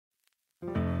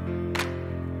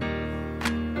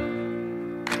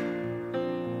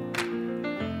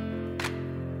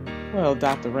Well,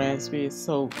 Dr. Ransby, it's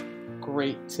so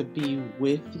great to be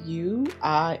with you.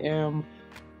 I am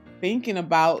thinking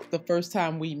about the first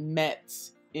time we met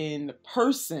in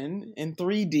person in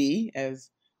 3D, as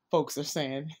folks are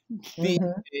saying these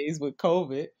Mm-hmm. days with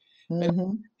COVID. But Mm-hmm.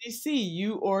 in DC,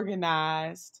 you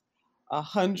organized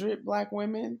 100 Black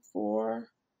women for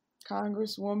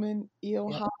Congresswoman Yep.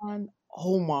 Ilhan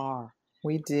Omar.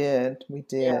 We did. We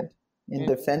did. In Yeah,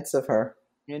 defense of her.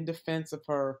 in defense of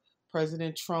her.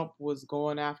 President Trump was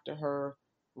going after her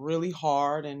really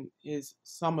hard, and his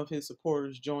some of his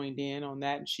supporters joined in on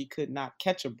that, and she could not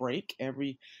catch a break.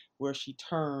 Everywhere she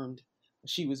turned,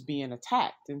 she was being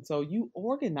attacked. And so you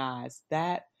organized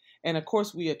that, and of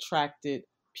course we attracted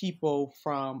people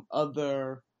from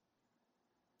other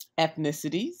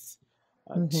ethnicities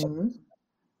to Mm-hmm.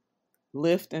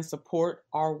 lift and support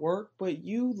our work. But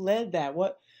you led that.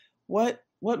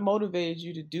 What motivated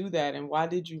you to do that, and why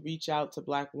did you reach out to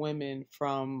Black women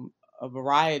from a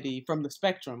variety from the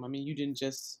spectrum? I mean, you didn't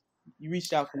just you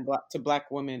reached out to Black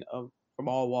women of from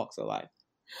all walks of life.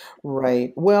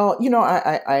 Right. Well,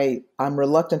 I'm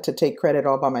reluctant to take credit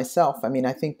all by myself. I mean,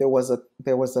 I think there was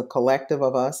a collective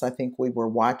of us. I think we were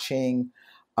watching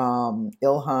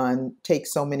Ilhan take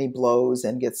so many blows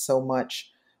and get so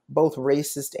much both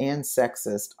racist and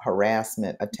sexist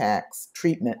harassment, attacks,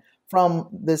 treatment from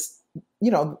this,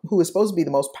 who is supposed to be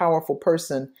the most powerful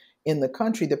person in the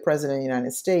country, the president of the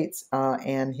United States,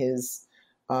 and his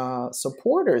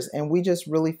supporters. And we just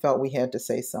really felt we had to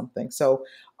say something. So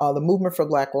the Movement for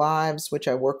Black Lives, which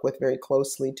I work with very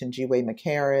closely, Tunjiwe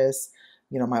McHarris,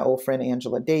 my old friend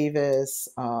Angela Davis,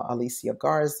 Alicia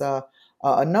Garza,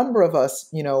 a number of us,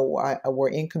 were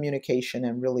in communication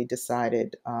and really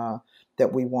decided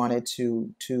that we wanted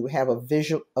to have a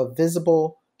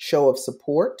visible show of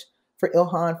support for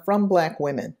Ilhan from Black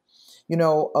women. A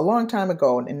long time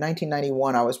ago, in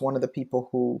 1991, I was one of the people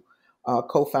who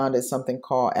co-founded something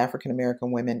called African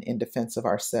American Women in Defense of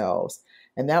Ourselves.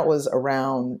 And that was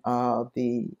around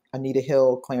the Anita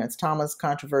Hill, Clarence Thomas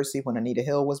controversy when Anita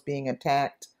Hill was being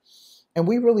attacked. And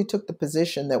we really took the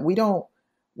position that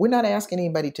we're not asking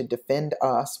anybody to defend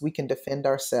us. We can defend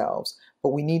ourselves,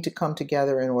 but we need to come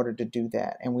together in order to do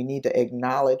that. And we need to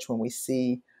acknowledge when we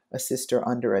see a sister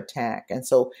under attack. And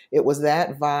so it was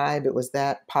that vibe, it was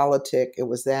that politic, it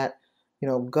was that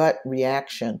gut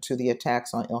reaction to the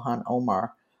attacks on Ilhan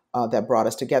Omar that brought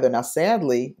us together. Now,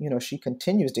 sadly, she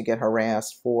continues to get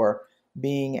harassed for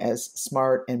being as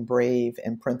smart and brave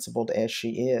and principled as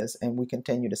she is, and we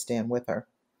continue to stand with her.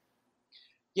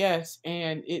 Yes,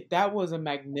 and it that was a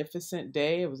magnificent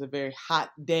day. It was a very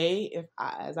hot day,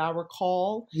 as I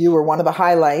recall. You were one of the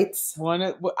highlights. One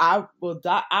of well,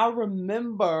 I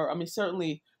remember. I mean,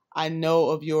 certainly I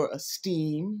know of your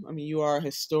esteem. I mean, you are a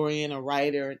historian, a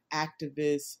writer, an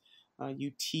activist.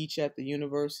 You teach at the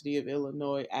University of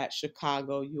Illinois at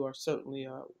Chicago. You are certainly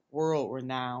a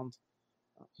world-renowned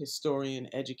historian,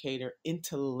 educator,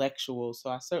 intellectual. So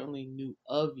I certainly knew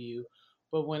of you.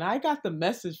 But when I got the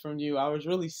message from you, I was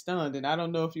really stunned. And I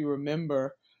don't know if you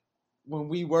remember when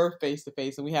we were face to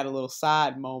face and we had a little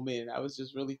side moment. I was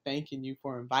just really thanking you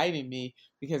for inviting me,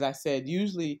 because I said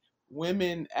usually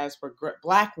women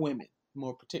Black women,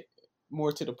 more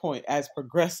to the point, as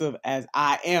progressive as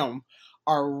I am,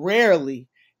 are rarely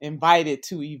invited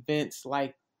to events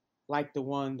like the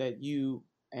one that you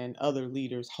and other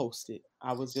leaders hosted.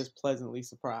 I was just pleasantly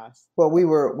surprised. Well, we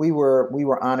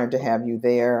were honored to have you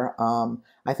there.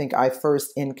 I think I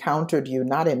first encountered you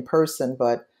not in person,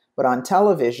 but on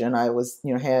television. I was,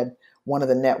 had one of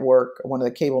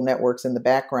the cable networks in the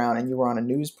background, and you were on a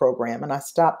news program. And I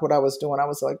stopped what I was doing. I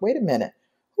was like, wait a minute,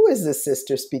 who is this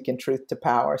sister speaking truth to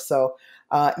power? So,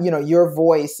 your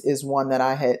voice is one that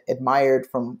I had admired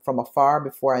from afar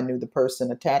before I knew the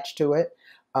person attached to it.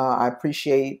 I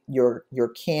appreciate your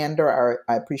candor.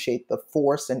 I appreciate the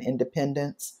force and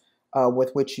independence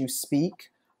with which you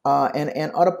speak, and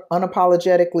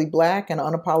unapologetically Black and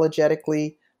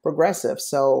unapologetically progressive.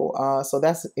 So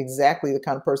that's exactly the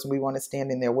kind of person we want to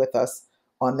stand in there with us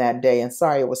on that day. And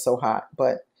sorry it was so hot,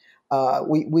 but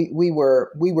we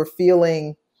were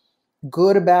feeling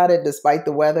good about it despite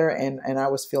the weather, and I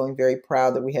was feeling very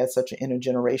proud that we had such an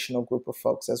intergenerational group of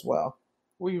folks as well.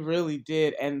 We really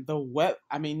did. And the wet,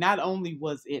 I mean, not only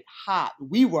was it hot,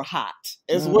 we were hot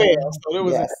as well. Mhm. So there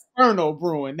was an Yes, inferno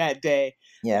brewing that day,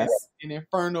 and yes, an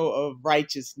inferno of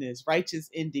righteousness, righteous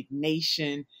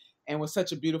indignation. And was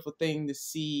such a beautiful thing to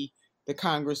see the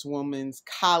Congresswoman's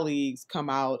colleagues come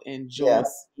out and join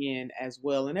yes. in as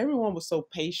well. And everyone was so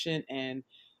patient, and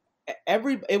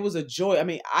it was a joy. I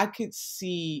mean, I could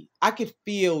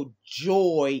feel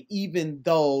joy, even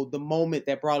though the moment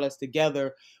that brought us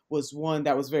together was one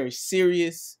that was very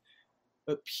serious.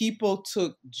 but people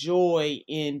took joy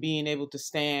in being able to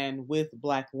stand with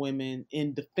Black women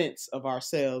in defense of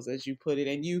ourselves, as you put it.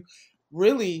 And you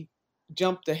really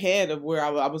jumped ahead of where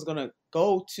I was going to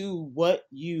go to what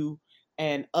you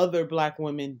and other Black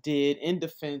women did in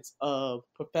defense of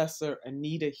Professor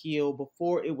Anita Hill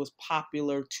before it was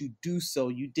popular to do so.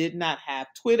 You did not have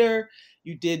Twitter,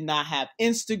 you did not have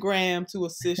Instagram to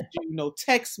assist you, no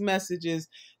text messages,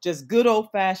 just good old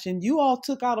fashioned. You all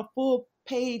took out a full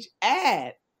page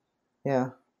ad, Yeah.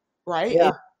 right?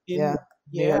 Yeah. In Yeah.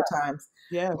 New yeah, York Times.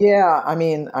 yeah. Yeah. I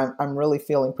mean, I'm really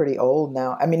feeling pretty old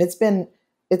now. I mean, it's been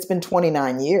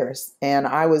 29 years, and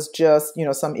I was just,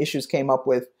 some issues came up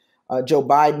with Joe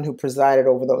Biden, who presided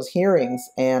over those hearings,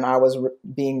 and I was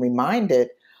being reminded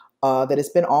that it's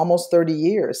been almost 30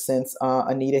 years since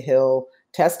Anita Hill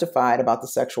testified about the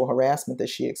sexual harassment that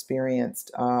she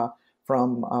experienced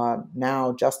from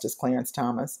now Justice Clarence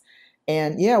Thomas.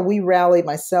 And yeah, we rallied,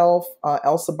 myself,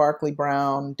 Elsa Barkley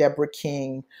Brown, Deborah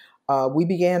King. We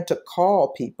began to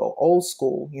call people old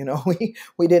school.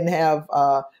 We didn't have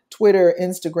Twitter,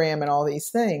 Instagram, and all these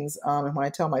things. And when I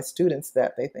tell my students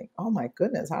that, they think, "Oh my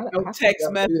goodness, No how could you text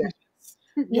ever do that?"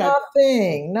 messages. Yeah.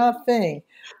 Nothing, nothing.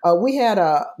 We had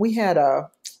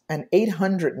an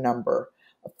 800 number,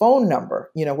 a phone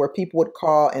number, where people would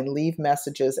call and leave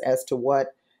messages as to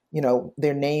what,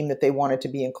 their name that they wanted to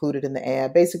be included in the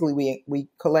ad. Basically, we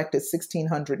collected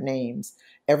 1,600 names.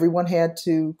 Everyone had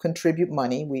to contribute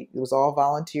money. It was all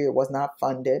volunteer. It was not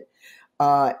funded.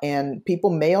 And people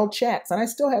mailed checks. And I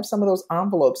still have some of those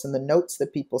envelopes and the notes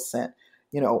that people sent,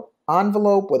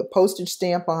 envelope with a postage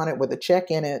stamp on it with a check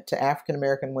in it to African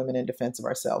American women in defense of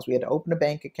ourselves. We had to open a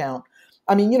bank account.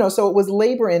 I mean, so it was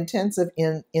labor intensive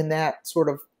in that sort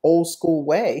of old school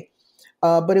way.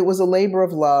 But it was a labor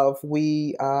of love.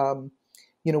 We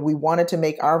wanted to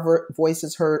make our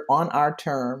voices heard on our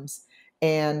terms.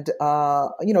 And,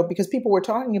 because people were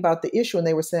talking about the issue and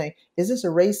they were saying, is this a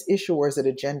race issue or is it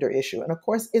a gender issue? And of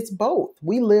course, it's both.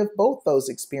 We live both those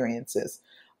experiences.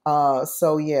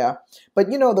 So, yeah. But,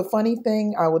 the funny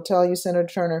thing I will tell you, Senator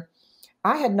Turner,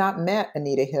 I had not met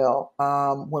Anita Hill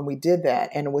when we did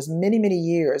that. And it was many, many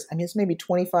years. I mean, it's maybe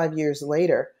 25 years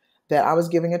later that I was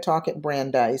giving a talk at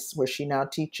Brandeis, where she now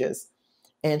teaches.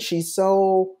 And she's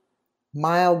so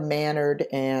mild mannered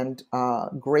and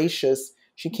gracious.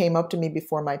 She came up to me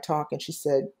before my talk and she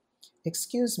said,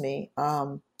 "Excuse me,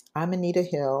 I'm Anita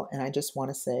Hill, and I just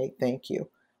want to say thank you."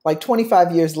 Like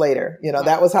 25 years later,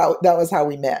 that was how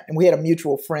we met, and we had a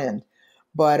mutual friend.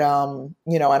 But and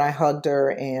I hugged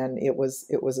her, and it was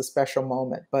a special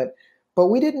moment. But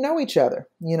we didn't know each other.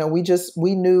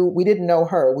 We knew we didn't know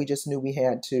her. We just knew we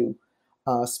had to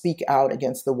speak out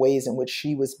against the ways in which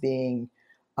she was being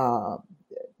uh,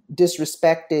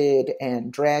 disrespected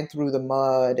and dragged through the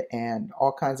mud, and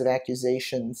all kinds of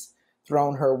accusations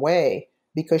thrown her way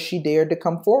because she dared to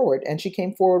come forward, and she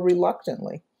came forward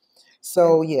reluctantly.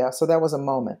 So yeah, so that was a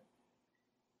moment.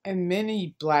 And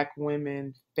many Black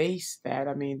women face that.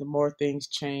 I mean, the more things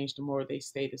change, the more they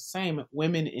stay the same.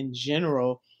 Women in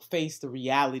general face the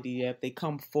reality that if they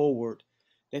come forward,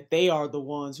 that they are the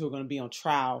ones who are going to be on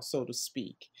trial, so to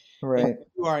speak. And Right. if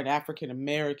you are an African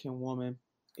American woman,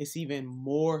 it's even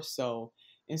more so.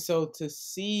 And so to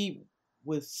see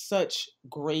with such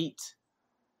great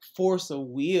force of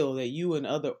will that you and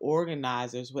other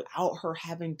organizers, without her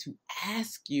having to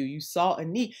ask you, you saw a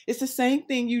need. It's the same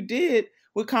thing you did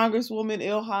with Congresswoman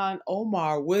Ilhan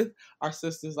Omar, with our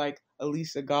sisters like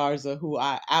Alicia Garza, who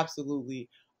I absolutely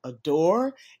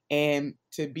adore. And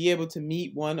to be able to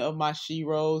meet one of my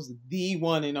sheroes, the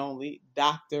one and only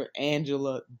Dr.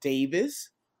 Angela Davis,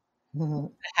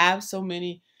 Mhm. have so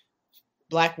many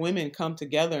Black women come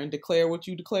together and declare what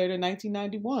you declared in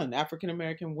 1991: African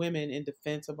American women in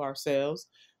defense of ourselves,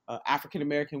 African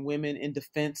American women in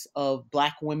defense of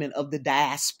Black women of the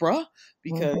diaspora,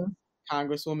 because Mhm.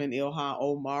 Congresswoman Ilhan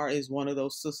Omar is one of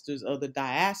those sisters of the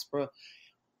diaspora.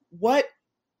 What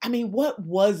what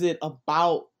was it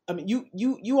about? I mean,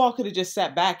 you all could have just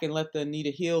sat back and let the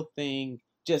Anita Hill thing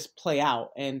just play out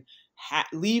and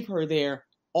leave her there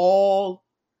all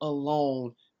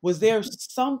alone. Was there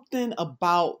something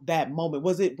about that moment?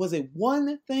 Was it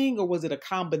one thing, or was it a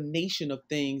combination of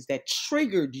things that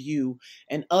triggered you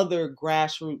and other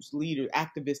grassroots leaders,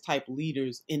 activist type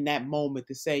leaders in that moment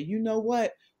to say, you know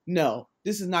what? No,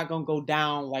 this is not going to go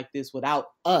down like this without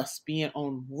us being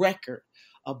on record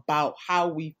about how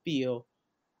we feel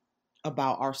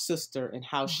about our sister and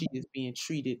how she is being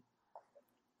treated.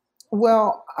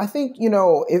 Well, I think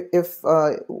if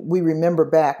we remember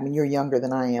back. I mean, you're younger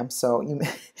than I am, so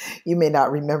you may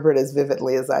not remember it as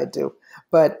vividly as I do.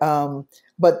 But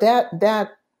that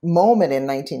moment in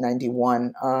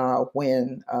 1991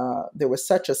 when there was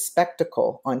such a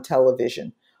spectacle on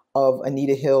television of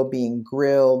Anita Hill being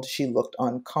grilled. She looked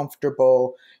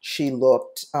uncomfortable. She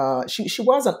looked, she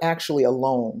wasn't actually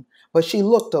alone, but she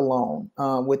looked alone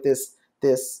with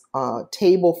this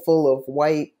table full of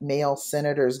white male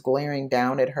senators glaring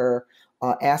down at her,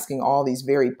 asking all these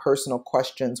very personal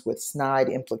questions with snide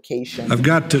implications. I've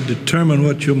got to determine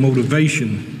what your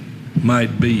motivation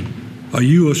might be. Are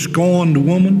you a scorned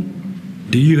woman?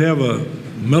 Do you have a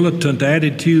militant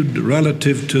attitude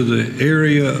relative to the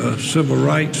area of civil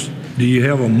rights? Do you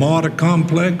have a martyr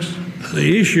complex?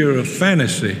 The issue of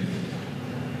fantasy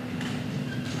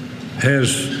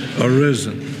has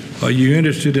arisen. Are you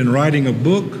interested in writing a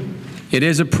book? It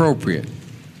is appropriate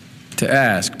to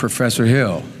ask Professor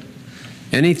Hill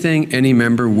anything any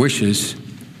member wishes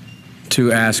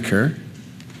to ask her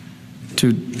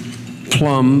to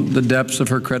plumb the depths of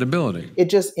her credibility. It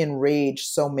just enraged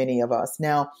so many of us.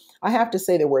 Now, I have to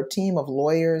say there were a team of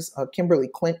lawyers. Kimberly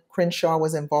Crenshaw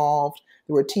was involved.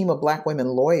 There were a team of Black women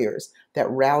lawyers that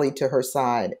rallied to her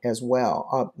side as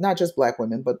well. Not just Black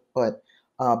women, but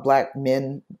Black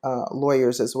men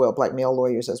lawyers as well, Black male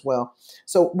lawyers as well.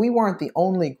 So we weren't the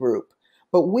only group,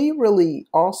 but we really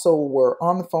also were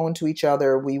on the phone to each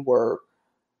other. We were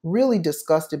really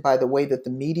disgusted by the way that the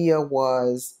media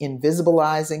was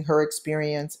invisibilizing her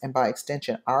experience and by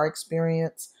extension, our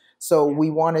experience. So we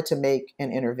wanted to make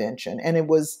an intervention, and it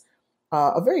was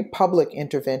a very public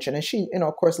intervention. And she,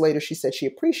 of course, later she said she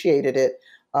appreciated it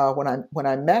when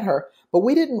I met her, but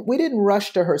we didn't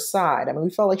rush to her side. I mean,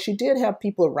 we felt like she did have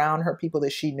people around her, people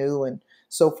that she knew and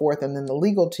so forth, and then the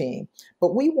legal team.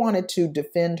 But we wanted to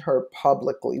defend her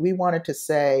publicly. We wanted to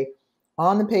say,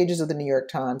 on the pages of the New York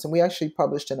Times, and we actually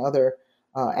published in other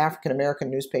African-American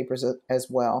newspapers as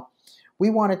well. We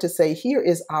wanted to say, here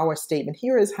is our statement.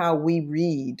 Here is how we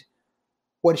read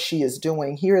what she is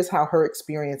doing. Here is how her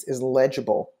experience is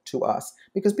legible to us.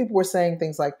 Because people were saying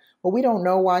things like, well, we don't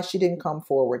know why she didn't come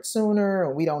forward sooner,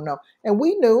 and we don't know. And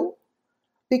we knew,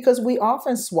 because we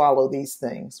often swallow these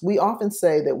things. We often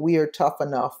say that we are tough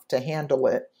enough to handle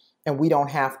it, and we don't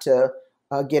have to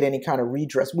get any kind of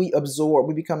redress. We absorb,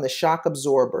 we become the shock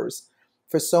absorbers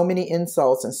for so many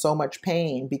insults and so much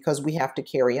pain because we have to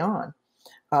carry on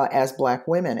as Black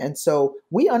women. And so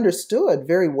we understood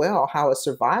very well how a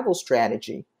survival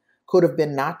strategy could have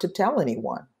been not to tell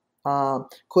anyone,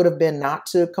 could have been not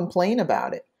to complain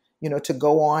about it, to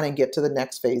go on and get to the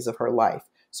next phase of her life.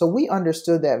 So we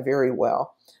understood that very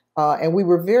well. And we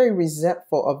were very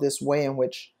resentful of this way in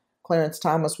which Clarence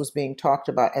Thomas was being talked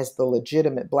about as the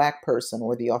legitimate Black person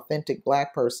or the authentic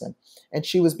Black person. And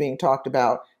she was being talked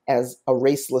about as a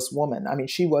raceless woman. I mean,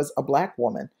 she was a Black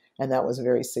woman, and that was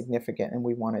very significant. And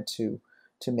we wanted to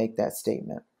make that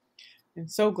statement.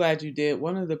 And so glad you did.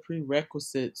 One of the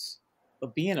prerequisites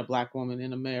of being a Black woman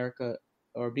in America,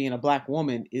 or being a Black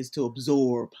woman, is to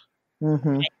absorb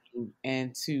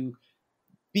and to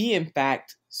be, in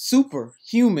fact,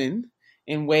 superhuman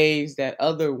in ways that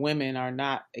other women are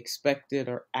not expected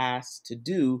or asked to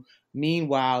do.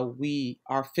 Meanwhile,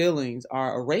 our feelings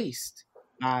are erased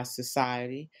by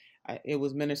society. It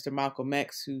was Minister Malcolm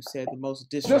X who said the most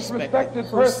disrespected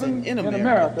person in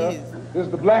America is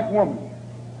the Black woman.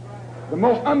 The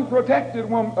most unprotected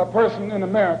person in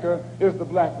America is the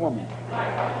Black woman.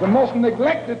 The most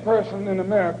neglected person in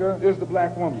America is the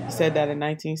Black woman. He said that in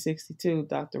 1962,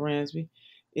 Dr. Ransby.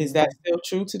 Is that still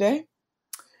true today?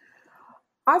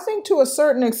 I think to a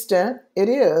certain extent it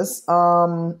is.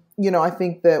 I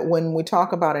think that when we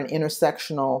talk about an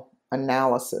intersectional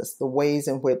analysis, the ways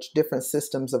in which different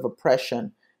systems of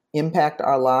oppression impact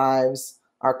our lives,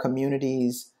 our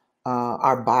communities,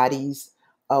 our bodies,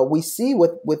 we see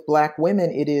with Black women,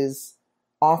 it is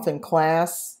often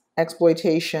class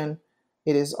exploitation.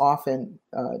 It is often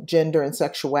gender and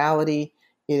sexuality.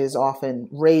 It is often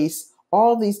race.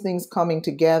 All these things coming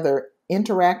together,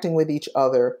 interacting with each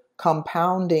other,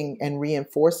 compounding and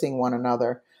reinforcing one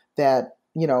another that,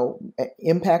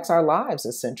 impacts our lives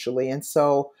essentially. And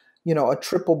so, a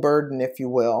triple burden, if you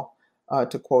will,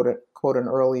 to quote an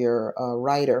earlier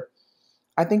writer.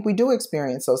 I think we do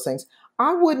experience those things.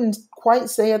 I wouldn't quite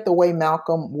say it the way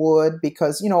Malcolm would,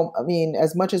 because,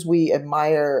 as much as we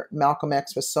admire Malcolm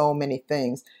X for so many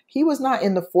things, he was not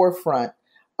in the forefront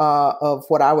of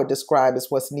what I would describe as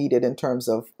what's needed in terms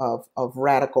of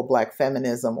radical Black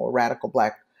feminism or radical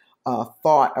Black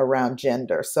thought around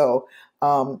gender. So,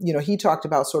 he talked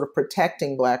about sort of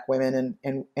protecting Black women.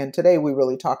 And today we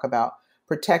really talk about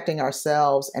protecting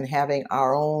ourselves and having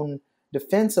our own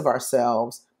defense of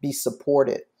ourselves be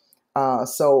supported.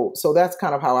 So that's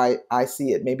kind of how I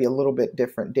see it, maybe a little bit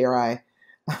different, dare I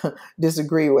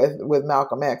disagree with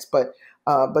Malcolm X, but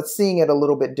seeing it a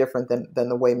little bit different than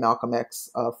the way Malcolm X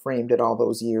framed it all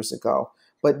those years ago.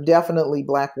 But definitely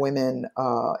Black women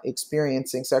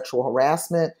experiencing sexual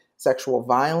harassment, sexual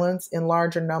violence in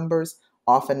larger numbers,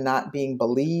 often not being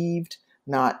believed,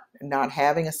 not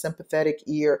having a sympathetic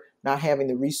ear, not having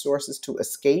the resources to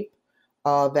escape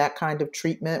that kind of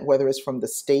treatment, whether it's from the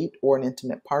state or an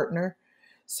intimate partner.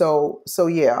 So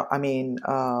yeah, I mean,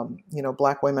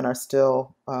 Black women are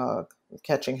still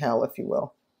catching hell, if you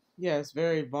will. Yeah, it's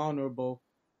very vulnerable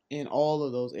in all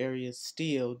of those areas,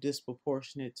 still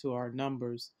disproportionate to our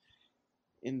numbers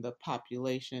in the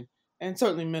population. And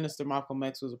certainly Minister Malcolm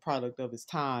X was a product of his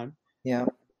time. Yeah.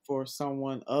 For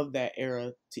someone of that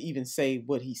era to even say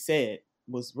what he said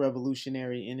was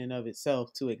revolutionary in and of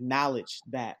itself, to acknowledge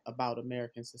that about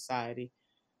American society,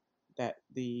 that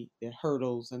the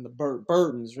hurdles and the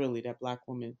burdens really that Black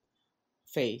women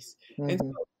face. And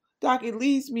so, Doc, it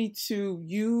leads me to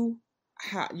you.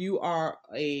 You're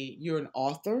an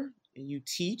author and you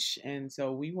teach, and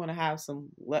so we want to have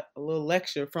a little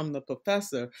lecture from the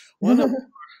professor. One of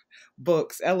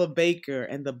books, Ella Baker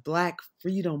and the Black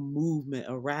Freedom Movement,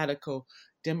 a radical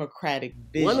democratic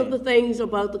vision. One of the things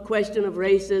about the question of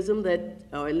racism that,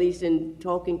 or at least in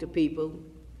talking to people,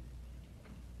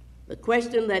 the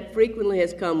question that frequently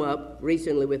has come up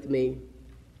recently with me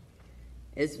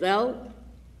is, well,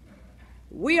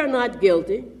 we are not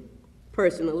guilty,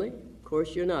 personally. Of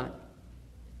course you're not.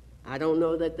 I don't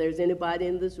know that there's anybody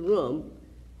in this room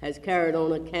has carried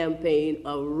on a campaign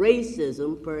of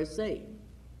racism per se.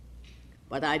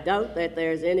 But I doubt that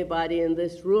there's anybody in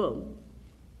this room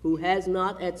who has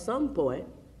not at some point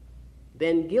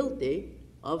been guilty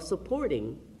of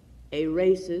supporting a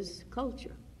racist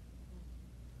culture.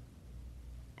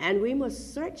 And we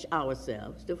must search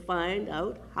ourselves to find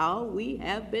out how we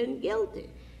have been guilty.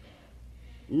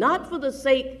 Not for the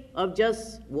sake of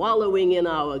just wallowing in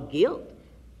our guilt,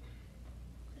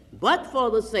 but for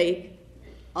the sake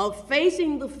of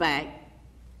facing the fact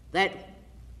that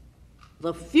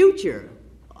the future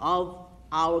of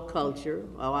our culture,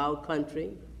 of our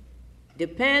country,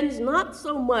 depends not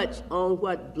so much on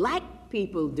what Black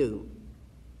people do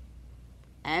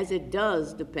as it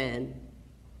does depend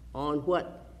on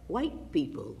what white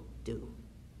people do.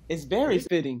 It's very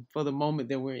fitting for the moment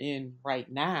that we're in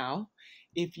right now.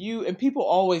 And people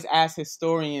always ask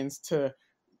historians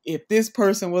if this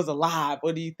person was alive,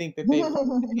 what do you think that they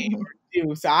would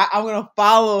do? So I'm going to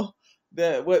follow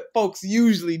what folks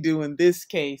usually do in this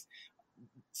case,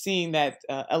 seeing that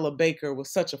Ella Baker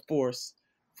was such a force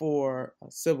for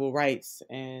civil rights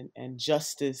and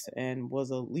justice and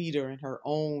was a leader in her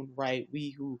own right.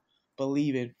 We who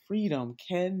believe in freedom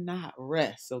cannot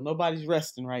rest. So nobody's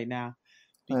resting right now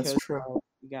because That's true.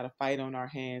 We got a fight on our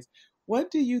hands. What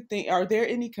do you think? Are there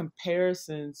any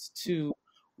comparisons to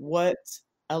what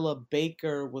Ella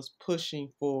Baker was pushing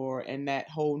for and that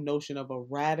whole notion of a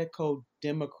radical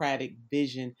democratic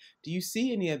vision? Do you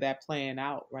see any of that playing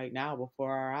out right now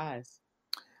before our eyes?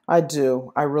 I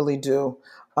do. I really do.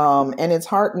 And it's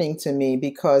heartening to me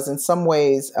because in some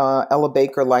ways, Ella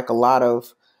Baker, like a lot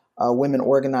of women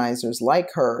organizers like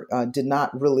her, did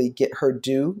not really get her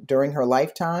due during her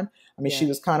lifetime. I mean, She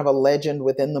was kind of a legend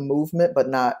within the movement, but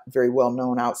not very well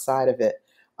known outside of it.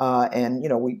 And,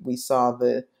 we saw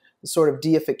the sort of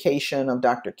deification of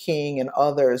Dr. King and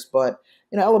others. But,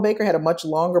 Ella Baker had a much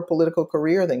longer political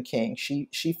career than King.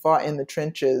 She fought in the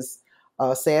trenches.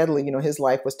 Sadly, his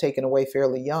life was taken away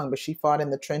fairly young, but she fought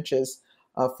in the trenches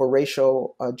for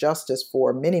racial justice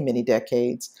for many, many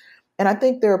decades. And I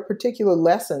think there are particular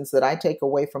lessons that I take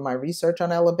away from my research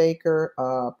on Ella Baker,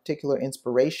 particular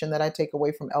inspiration that I take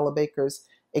away from Ella Baker's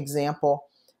example.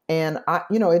 And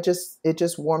it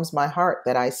just warms my heart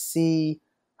that I see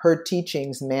her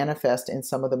teachings manifest in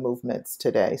some of the movements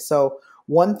today. So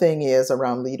one thing is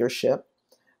around leadership.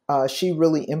 She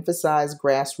really emphasized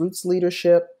grassroots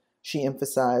leadership. She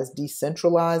emphasized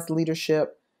decentralized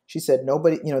leadership. She said,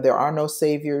 there are no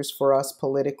saviors for us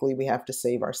politically. We have to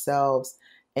save ourselves.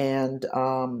 And,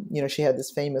 she had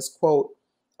this famous quote,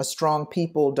 "A strong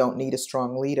people don't need a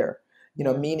strong leader,"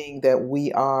 meaning that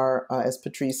we are, as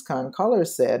Patrisse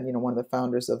Khan-Cullors said, one of the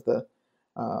founders of the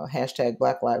hashtag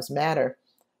Black Lives Matter.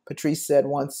 Patrisse said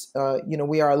once,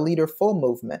 we are a leaderful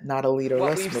movement, not a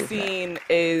leaderless movement. What we've seen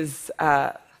is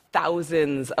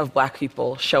thousands of Black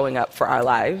people showing up for our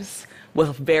lives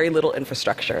with very little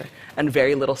infrastructure and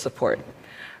very little support.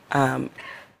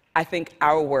 I think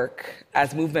our work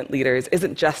as movement leaders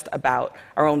isn't just about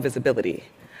our own visibility,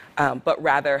 but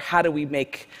rather how do we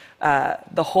make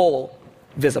the whole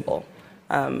visible?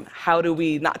 How do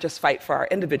we not just fight for our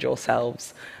individual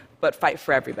selves, but fight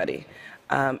for everybody?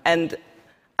 And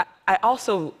I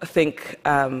also think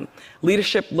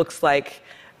leadership looks like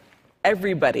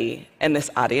everybody in this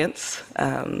audience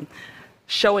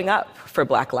showing up for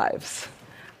Black lives.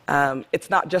 It's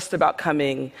not just about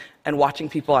coming and watching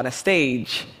people on a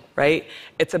stage, right?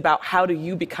 It's about how do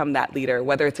you become that leader,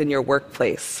 whether it's in your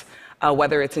workplace,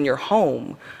 whether it's in your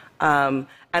home, and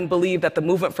believe that the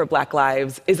movement for Black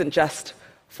lives isn't just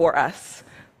for us,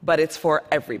 but it's for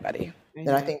everybody.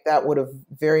 And I think that would have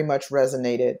very much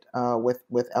resonated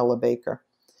with Ella Baker.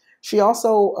 She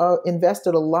also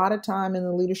invested a lot of time in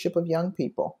the leadership of young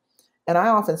people. And I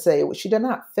often say she did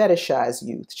not fetishize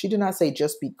youth. She did not say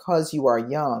just because you are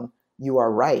young, you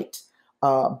are right.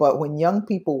 But when young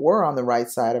people were on the right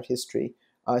side of history,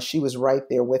 she was right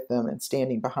there with them and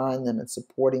standing behind them and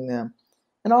supporting them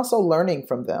and also learning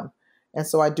from them. And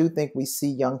so I do think we see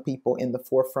young people in the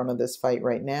forefront of this fight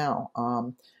right now,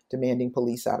 demanding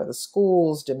police out of the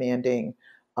schools, demanding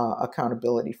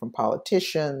accountability from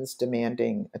politicians,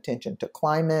 demanding attention to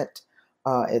climate,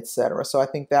 et cetera. So I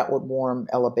think that would warm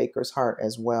Ella Baker's heart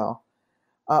as well.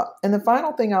 And the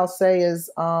final thing I'll say is,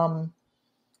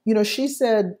 she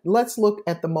said, let's look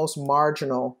at the most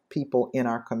marginal people in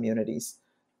our communities.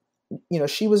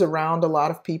 She was around a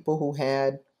lot of people who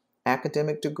had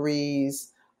academic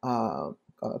degrees,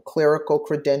 clerical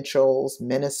credentials,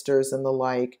 ministers and the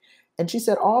like. And she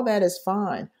said, all that is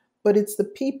fine, but it's the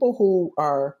people who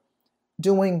are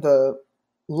doing the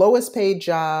lowest paid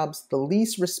jobs, the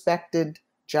least respected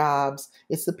jobs.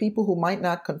 It's the people who might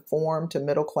not conform to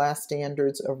middle class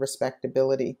standards of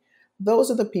respectability.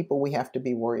 Those are the people we have to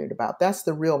be worried about. That's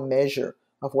the real measure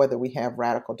of whether we have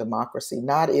radical democracy,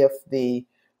 not if the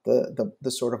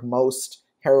sort of most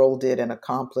heralded and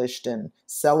accomplished and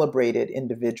celebrated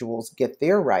individuals get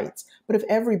their rights, but if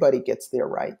everybody gets their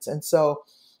rights. And so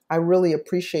I really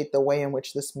appreciate the way in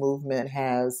which this movement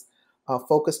has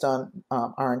focused on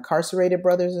our incarcerated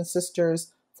brothers and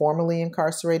sisters, formerly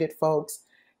incarcerated folks.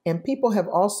 And people have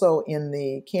also, in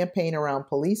the campaign around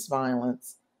police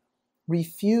violence,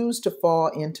 refused to fall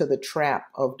into the trap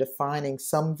of defining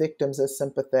some victims as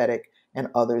sympathetic and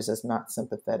others as not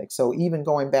sympathetic. So even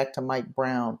going back to Mike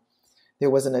Brown, there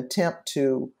was an attempt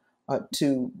to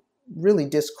really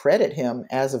discredit him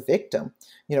as a victim,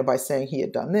 by saying he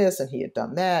had done this and he had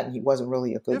done that and he wasn't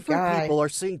really a good Different guy. People are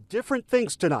seeing different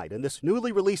things tonight in this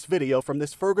newly released video from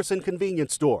this Ferguson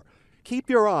convenience store. Keep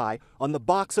your eye on the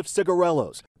box of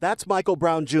cigarellos. That's Michael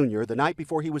Brown Jr. the night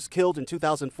before he was killed in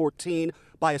 2014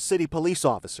 by a city police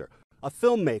officer. A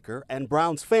filmmaker and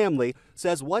Brown's family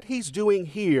says what he's doing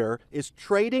here is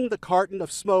trading the carton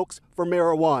of smokes for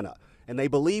marijuana. And they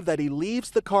believe that he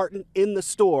leaves the carton in the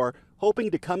store,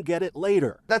 hoping to come get it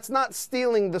later. That's not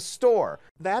stealing the store.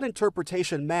 That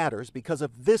interpretation matters because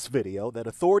of this video that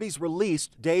authorities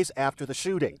released days after the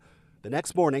shooting. The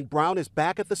next morning, Brown is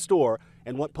back at the store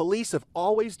and what police have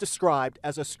always described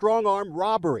as a strong-arm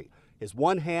robbery, his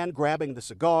one hand grabbing the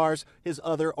cigars, his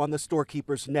other on the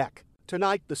storekeeper's neck.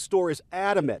 Tonight, the store is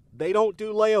adamant they don't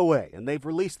do layaway, and they've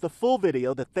released the full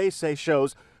video that they say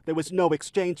shows there was no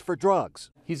exchange for drugs.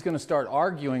 He's going to start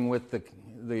arguing with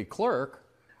the clerk.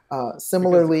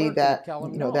 Similarly,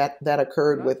 that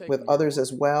occurred with others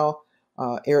as well.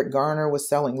 Eric Garner was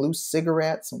selling loose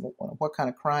cigarettes, and what kind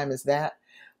of crime is that?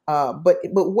 But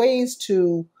ways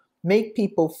to make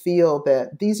people feel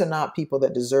that these are not people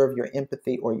that deserve your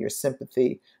empathy or your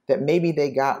sympathy, that maybe they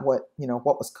got what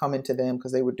was coming to them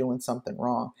because they were doing something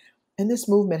wrong. And this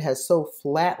movement has so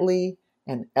flatly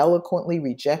and eloquently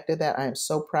rejected that. I am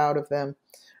so proud of them.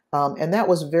 And that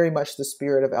was very much the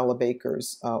spirit of Ella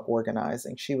Baker's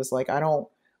organizing. She was like, I don't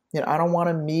want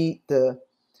to meet the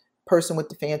person with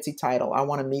the fancy title. I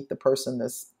want to meet the person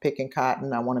that's picking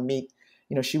cotton. I want to meet,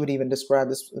 she would even describe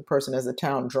the person as a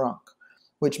town drunk,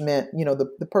 which meant,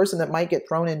 the person that might get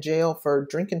thrown in jail for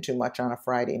drinking too much on a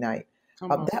Friday night.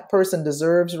 That person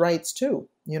deserves rights too.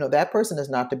 That person is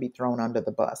not to be thrown under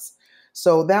the bus.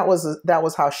 So that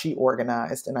was how she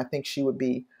organized. And I think she would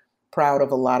be proud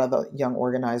of a lot of the young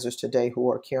organizers today who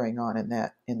are carrying on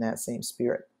in that same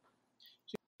spirit.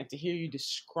 To hear you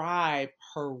describe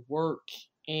her work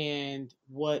and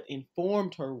what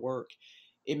informed her work,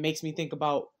 it makes me think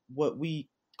about what we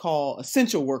call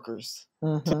essential workers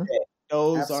today.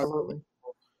 Those Absolutely. are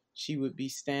she would be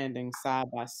standing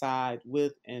side by side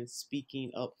with and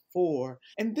speaking up for.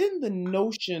 And then the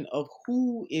notion of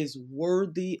who is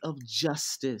worthy of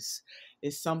justice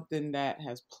is something that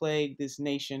has plagued this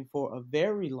nation for a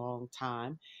very long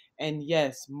time. And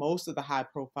yes, most of the high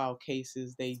profile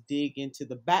cases, they dig into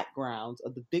the backgrounds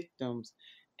of the victims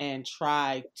and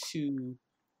try to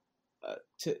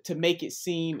make it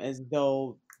seem as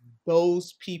though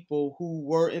those people who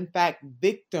were in fact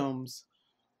victims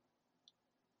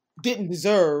didn't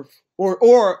deserve,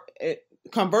 or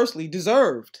conversely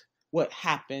deserved what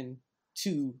happened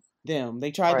to them.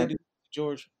 They tried to Right. do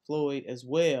George Floyd as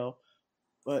well,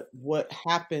 but what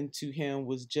happened to him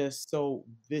was just so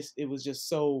it was just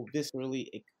so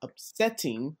viscerally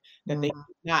upsetting that they Mhm.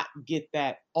 did not get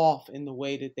that off in the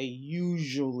way that they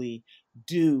usually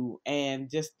do, and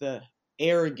just the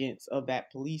arrogance of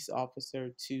that police officer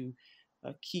to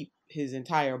keep his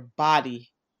entire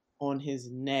body on his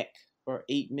neck for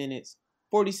 8 minutes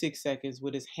 46 seconds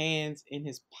with his hands in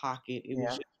his pocket. It was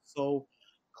Yeah. just so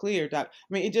clear, Doc.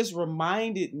 I mean, it just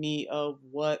reminded me of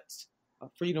what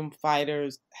freedom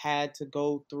fighters had to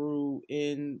go through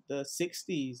in the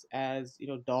 60s, as you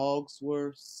know, dogs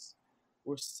were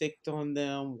sicked on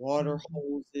them, water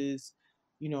Mhm. hoses,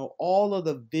 you know, all of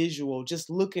the visual, just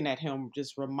looking at him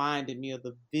just reminded me of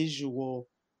the visual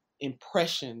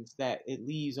impressions that it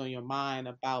leaves on your mind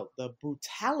about the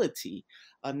brutality,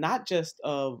 not just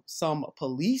of some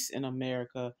police in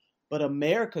America, but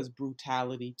America's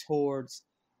brutality towards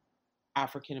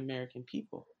African American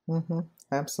people.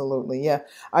 Absolutely. Yeah.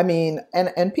 I mean,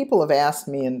 and people have asked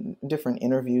me in different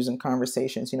interviews and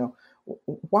conversations,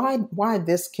 why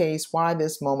this case, why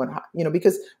this moment,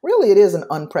 because really it is an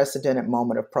unprecedented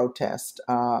moment of protest.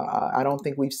 I don't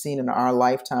think we've seen in our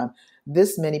lifetime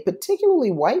this many,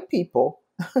 particularly white people,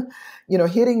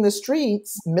 hitting the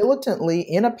streets militantly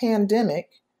in a pandemic,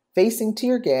 facing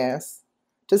tear gas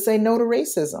to say no to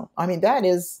racism. I mean, that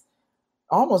is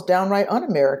almost downright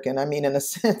un-American. I mean, in a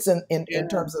sense, in Yeah,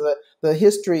 terms of the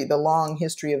history, the long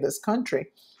history of this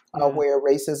country, yeah, where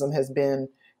racism has been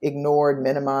ignored,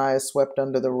 minimized, swept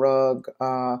under the rug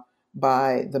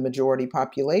by the majority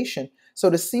population. So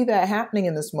to see that happening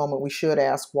in this moment, we should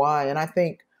ask why. And I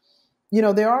think,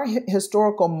 there are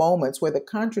historical moments where the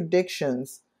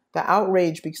contradictions, the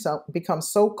outrage becomes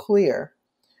so clear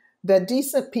that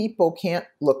decent people can't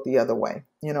look the other way.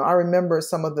 I remember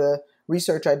some of the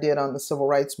research I did on the civil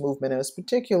rights movement. It was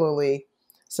particularly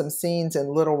some scenes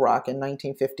in Little Rock in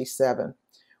 1957,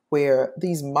 where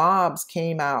these mobs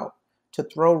came out to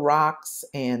throw rocks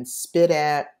and spit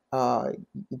at the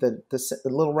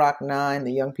Little Rock Nine,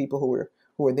 the young people who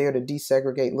were there to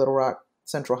desegregate Little Rock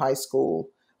Central High School,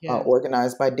 yes,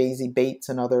 organized by Daisy Bates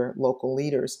and other local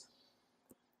leaders.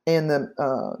 And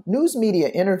the news media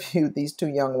interviewed these two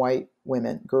young white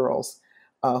women, girls,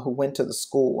 who went to the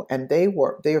school, and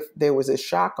there was a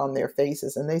shock on their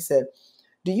faces, and they said,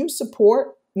 "Do you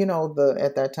support, the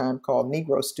at that time called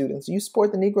Negro students? Do you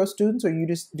support the Negro students, or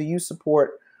do you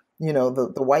support,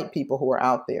 the white people who are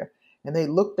out there?" And they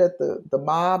looked at the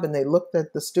mob, and they looked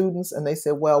at the students, and they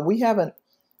said, "Well, we haven't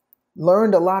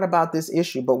learned a lot about this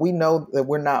issue, but we know that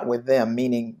we're not with them,"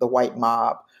 meaning the white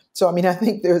mob. So, I mean, I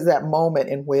think there's that moment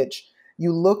in which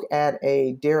you look at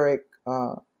a Derek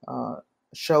uh,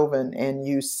 Chauvin, and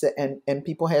and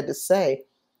people had to say,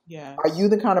 "Are yes. you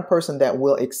the kind of person that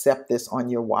will accept this on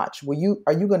your watch? Are you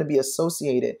going to be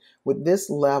associated with this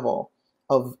level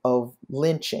of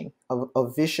lynching,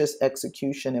 of vicious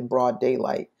execution in broad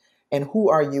daylight? And who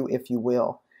are you, if you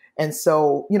will?" And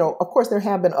so, of course, there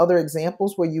have been other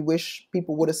examples where you wish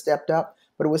people would have stepped up,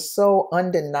 but it was so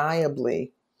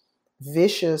undeniably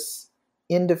vicious,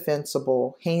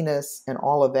 indefensible, heinous, and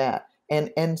all of that,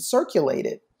 and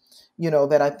circulated,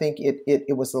 that I think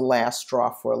it was the last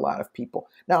straw for a lot of people.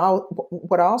 Now,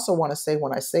 what I also want to say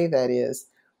when I say that is,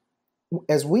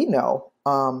 as we know,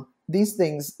 these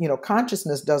things,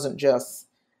 consciousness doesn't just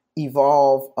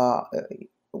evolve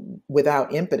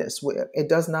without impetus. It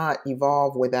does not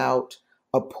evolve without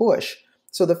a push.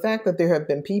 So the fact that there have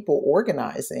been people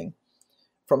organizing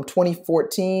from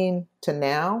 2014 to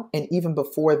now, and even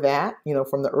before that,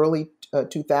 from the early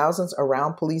 2000s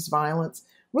around police violence,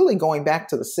 really going back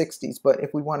to the 60s, but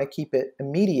if we want to keep it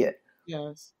immediate,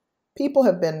 Yes. people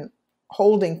have been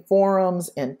holding forums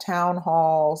and town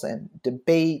halls and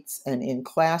debates and in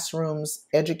classrooms,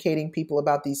 educating people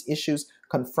about these issues,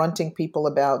 confronting people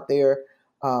about their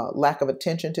lack of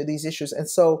attention to these issues. And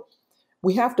so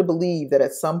we have to believe that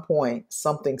at some point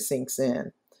something sinks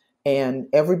in, and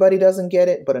everybody doesn't get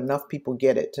it, but enough people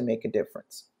get it to make a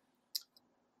difference.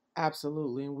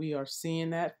 Absolutely. And we are seeing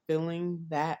that, feeling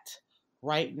that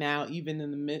right now, even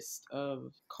in the midst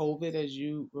of COVID, as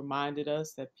you reminded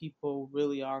us, that people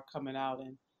really are coming out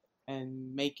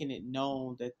and making it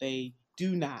known that they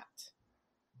do not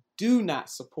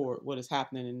support what is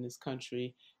happening in this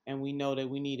country. And we know that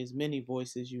we need as many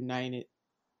voices united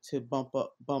to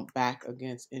bump back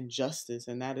against injustice.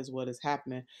 And that is what is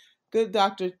happening. Good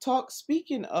doctor.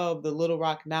 Speaking of the Little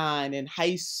Rock Nine in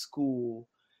high school,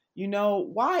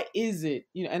 why is it,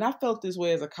 and I felt this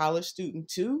way as a college student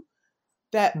too,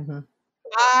 that Mm-hmm.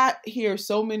 I hear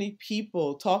so many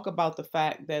people talk about the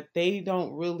fact that they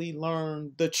don't really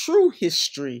learn the true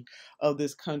history of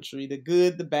this country, the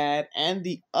good, the bad, and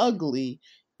the ugly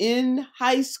in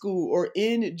high school or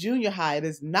in junior high. It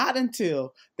is not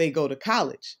until they go to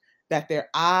college that their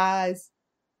eyes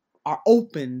are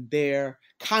open, their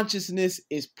consciousness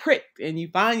is pricked, and you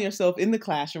find yourself in the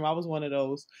classroom. I was one of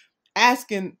those,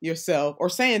 asking yourself or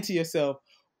saying to yourself,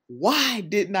 why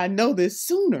didn't I know this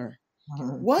sooner?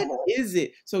 What is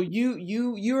it? So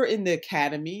you're in the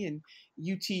academy and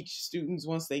you teach students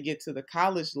once they get to the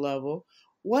college level.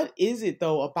 What is it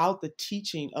though about the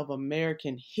teaching of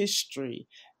American history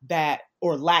that,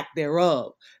 or lack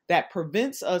thereof, that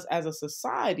prevents us as a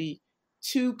society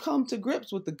to come to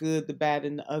grips with the good, the bad,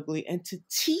 and the ugly, and to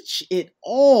teach it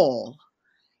all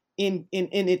in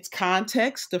its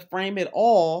context, to frame it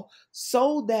all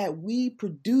so that we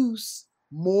produce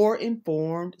more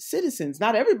informed citizens?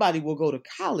 Not everybody will go to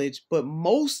college, but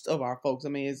most of our folks, I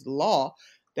mean, it's law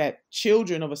that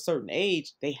children of a certain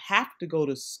age, they have to go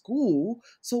to school.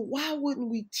 So why wouldn't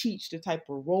we teach the type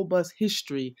of robust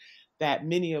history that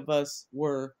many of us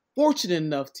were fortunate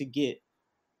enough to get?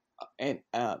 And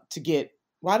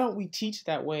why don't we teach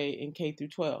that way in K through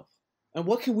 12? And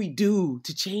what can we do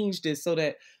to change this so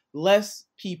that less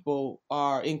people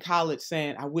are in college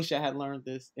saying, I wish I had learned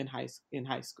this in high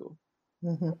school?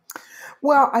 Mm-hmm.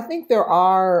 Well, I think there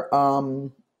are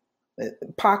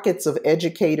pockets of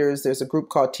educators. There's a group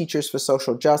called Teachers for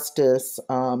Social Justice.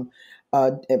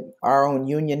 Our own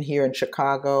union here in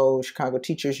Chicago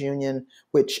Teachers Union,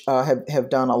 which have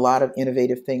done a lot of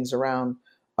innovative things around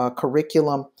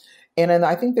curriculum. And then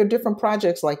I think there are different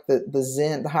projects like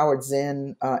the Howard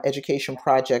Zinn education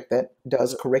project that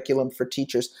does curriculum for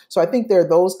teachers. So I think there are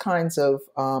those kinds of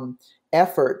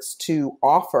efforts to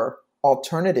offer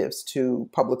alternatives to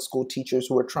public school teachers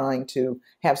who are trying to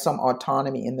have some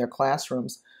autonomy in their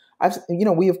classrooms.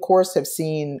 We of course have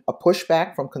seen a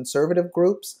pushback from conservative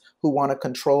groups who want to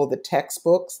control the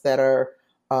textbooks that are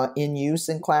in use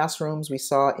in classrooms. We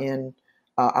saw in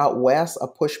out west a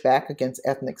pushback against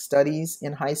ethnic studies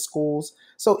in high schools.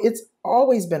 So it's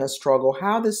always been a struggle.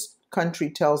 How this country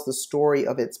tells the story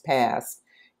of its past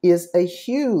is a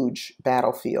huge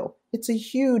battlefield. It's a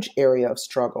huge area of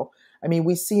struggle. I mean,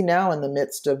 we see now in the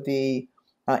midst of the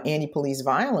anti-police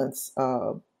violence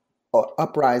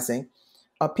uprising,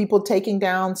 people taking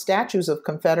down statues of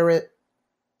Confederate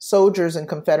soldiers and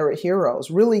Confederate heroes,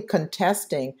 really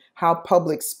contesting how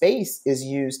public space is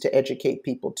used to educate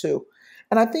people too.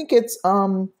 And I think it's,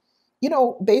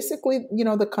 basically,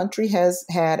 the country has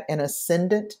had an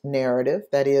ascendant narrative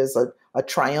that is a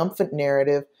triumphant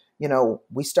narrative.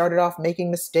 We started off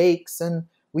making mistakes and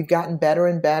we've gotten better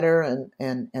and better,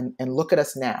 and look at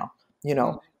us now.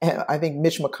 And I think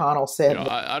Mitch McConnell said,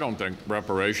 I don't think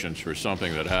reparations for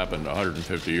something that happened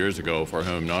 150 years ago, for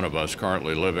whom none of us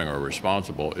currently living are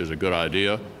responsible, is a good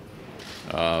idea.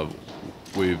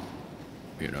 We've,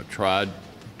 tried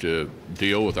to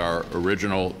deal with our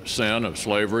original sin of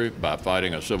slavery by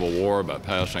fighting a civil war, by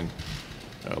passing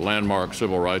landmark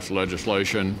civil rights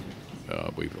legislation.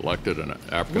 We've elected an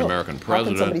African-American president. How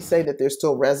can somebody say that there's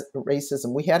still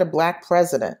racism? We had a black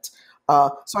president.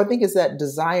 So I think it's that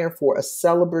desire for a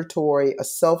celebratory, a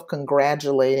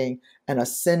self-congratulating, an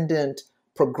ascendant,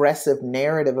 progressive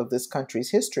narrative of this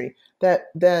country's history that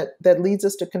leads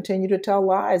us to continue to tell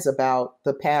lies about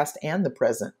the past and the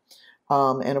present.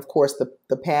 And of course,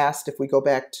 the past, if we go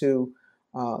back to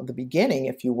the beginning,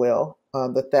 if you will,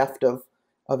 the theft of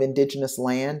indigenous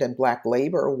land and black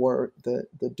labor were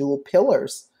the dual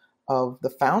pillars of the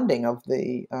founding of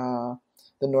the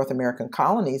North American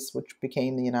colonies, which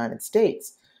became the United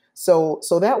States. So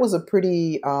that was a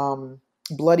pretty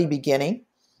bloody beginning.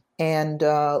 And,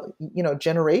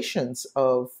 generations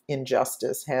of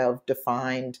injustice have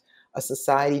defined a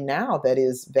society now that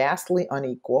is vastly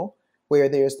unequal, where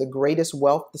there's the greatest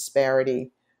wealth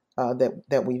disparity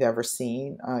that we've ever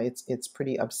seen. It's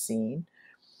pretty obscene.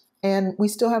 And we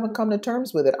still haven't come to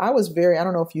terms with it. I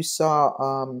don't know if you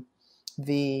saw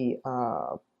the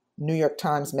New York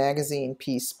Times Magazine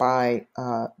piece by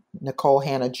Nicole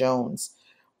Hannah-Jones,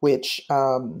 which,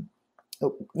 outlined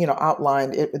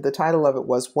it. The title of it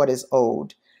was "What is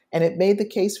Owed?" And it made the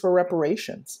case for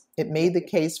reparations. It made the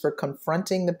case for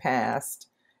confronting the past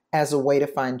as a way to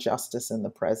find justice in the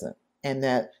present. And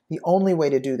that the only way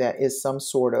to do that is some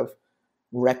sort of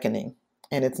reckoning.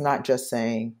 And it's not just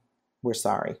saying, we're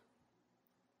sorry.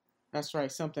 That's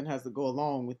right. Something has to go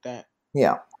along with that.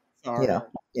 Yeah. Sorry.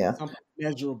 Yeah. Something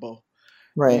measurable.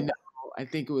 Right. I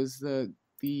think it was the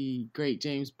great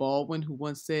James Baldwin who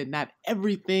once said, not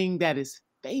everything that is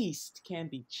faced can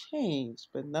be changed,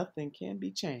 but nothing can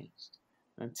be changed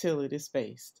until it is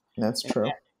faced. That's And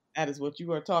true. that is what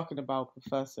you are talking about,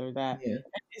 Professor. That Yeah.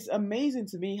 it's amazing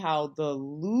to me how the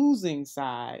losing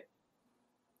side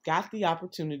got the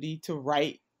opportunity to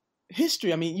write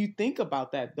history. I mean, you think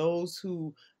about that. Those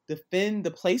who defend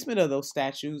the placement of those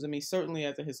statues, I mean, certainly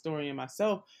as a historian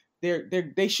myself,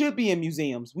 they should be in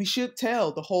museums. We should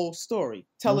tell the whole story,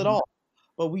 tell it Mhm. all.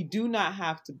 But we do not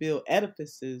have to build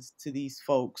edifices to these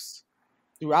folks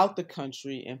throughout the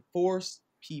country and force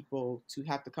people to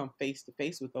have to come face to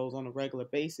face with those on a regular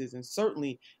basis, and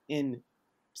certainly in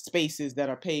spaces that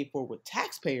are paid for with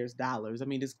taxpayers' dollars. I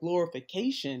mean, this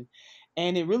glorification,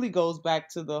 and it really goes back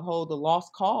to the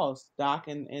lost cause, Doc,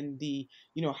 and the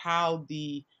how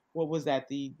the what was that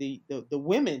the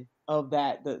women of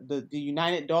that the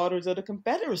United Daughters of the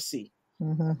Confederacy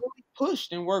Mhm. really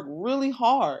pushed and worked really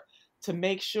hard to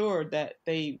make sure that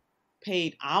they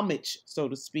paid homage, so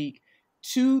to speak,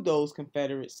 to those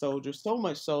Confederate soldiers. So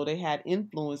much so they had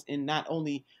influence in not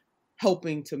only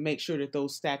helping to make sure that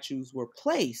those statues were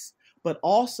placed, but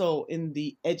also in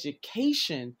the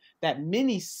education that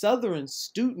many Southern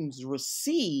students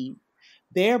received,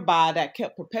 thereby that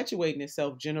kept perpetuating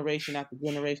itself generation after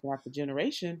generation after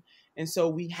generation. And so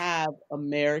we have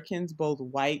Americans, both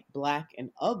white, black,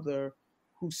 and other,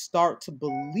 who start to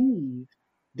believe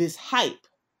this hype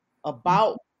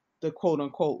about the quote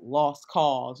unquote lost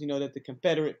cause, that the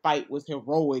Confederate fight was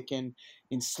heroic and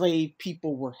enslaved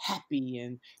people were happy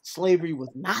and slavery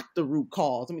was not the root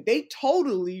cause. I mean, they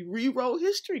totally rewrote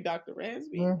history, Dr.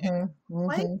 Ransby, and Mhm.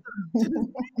 claim Mhm. to this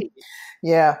day.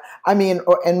 Yeah, I mean,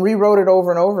 and rewrote it over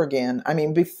and over again. I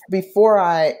mean, before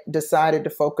I decided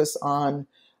to focus on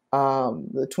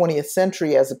the 20th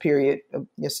century as a period of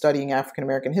studying African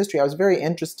American history, I was very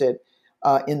interested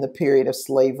in the period of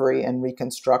slavery and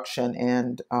Reconstruction,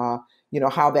 and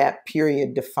how that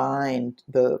period defined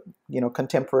the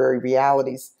contemporary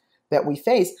realities that we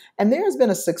face. And there has been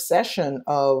a succession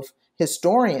of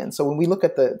historians. So when we look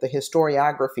at the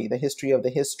historiography, the history of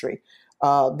the history,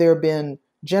 there have been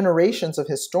generations of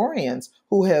historians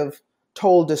who have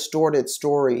told distorted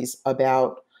stories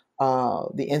about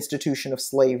the institution of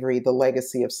slavery, the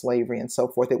legacy of slavery, and so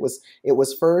forth. It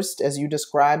was first, as you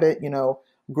describe it,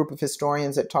 a group of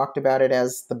historians that talked about it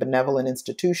as the benevolent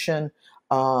institution,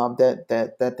 that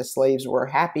the slaves were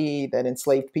happy, that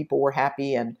enslaved people were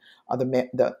happy, and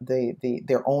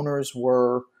their owners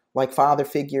were like father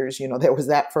figures. There was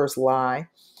that first lie.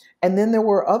 And then there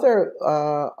were other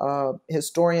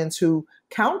historians who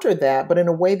countered that, but in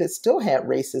a way that still had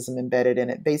racism embedded in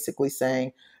it, basically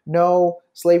saying, no,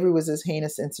 slavery was this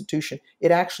heinous institution.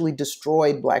 It actually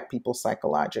destroyed Black people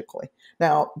psychologically.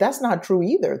 Now, that's not true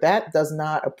either. That does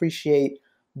not appreciate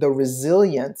the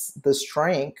resilience, the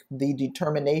strength, the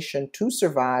determination to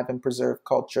survive and preserve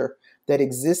culture that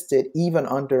existed even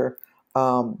under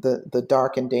the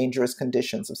dark and dangerous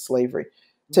conditions of slavery.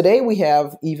 Today, we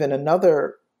have even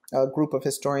another group of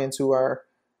historians who are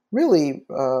really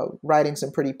writing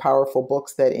some pretty powerful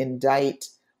books that indict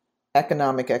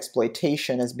economic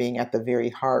exploitation as being at the very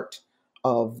heart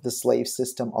of the slave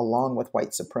system, along with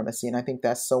white supremacy. And I think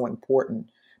that's so important,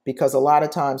 because a lot of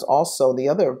times also the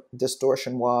other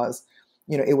distortion was,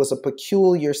 it was a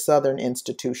peculiar Southern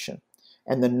institution.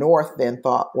 And the North then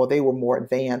thought, well, they were more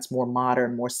advanced, more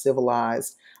modern, more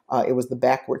civilized. It was the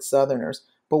backward Southerners.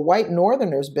 But white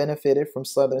Northerners benefited from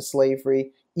Southern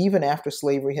slavery even after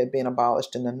slavery had been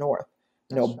abolished in the North.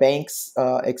 Banks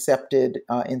accepted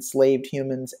enslaved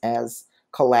humans as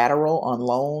collateral on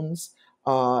loans,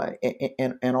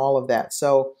 and all of that.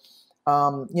 So,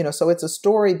 so it's a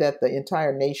story that the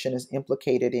entire nation is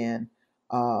implicated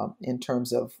in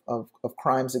terms of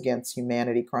crimes against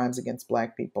humanity, crimes against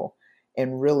Black people,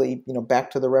 and really,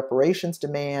 back to the reparations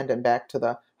demand and back to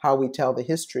the how we tell the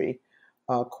history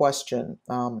question.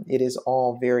 It is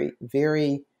all very,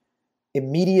 very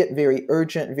immediate, very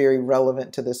urgent, very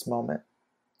relevant to this moment.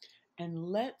 And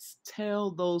let's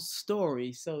tell those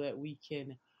stories so that we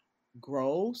can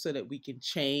grow, so that we can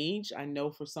change. I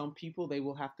know for some people, they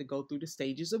will have to go through the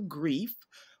stages of grief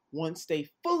once they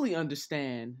fully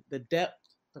understand the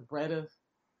depth, the breadth,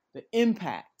 the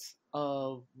impact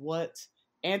of what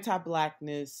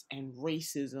anti-Blackness and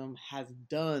racism has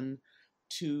done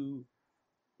to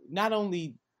not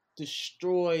only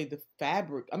destroy the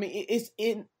fabric. I mean, it's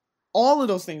in all of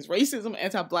those things: racism,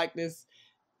 anti-Blackness,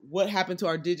 what happened to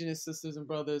our indigenous sisters and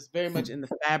brothers, very much in the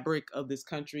fabric of this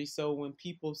country. So when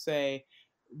people say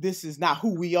this is not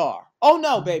who we are, oh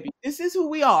no, baby, this is who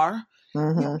we are.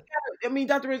 Mm-hmm. I mean,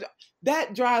 Dr. Rizzo,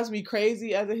 that drives me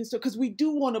crazy as a historian, because we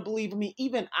do want to believe. I mean,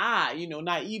 even I,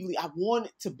 naively, I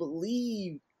wanted to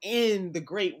believe in the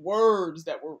great words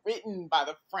that were written by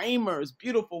the framers,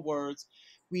 beautiful words.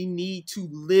 we need to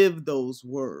live those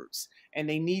words, and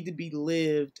they need to be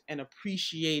lived and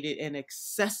appreciated and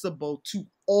accessible to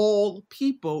all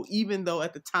people, even though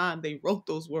at the time they wrote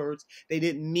those words, they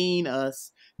didn't mean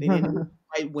us. They didn't mean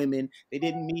white women. They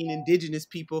didn't mean indigenous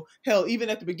people. Hell, even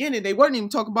at the beginning, they weren't even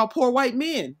talking about poor white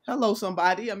men. Hello,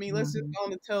 somebody. I mean, let's just go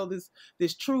on and tell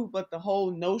this truth. But the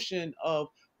whole notion of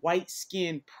white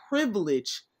skin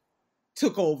privilege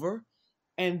took over.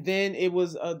 And then it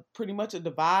was pretty much a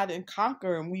divide and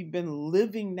conquer. And we've been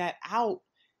living that out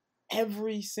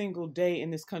every single day in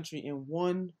this country in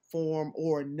one form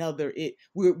or another.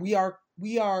 We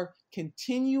are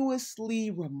continuously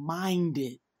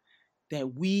reminded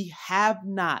that we have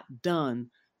not done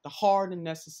the hard and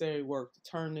necessary work to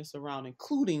turn this around,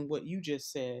 including what you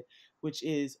just said, which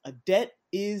is a debt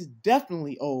is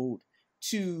definitely owed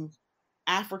to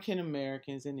African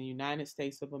Americans in the United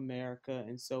States of America.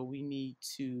 And so we need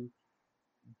to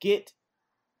get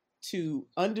to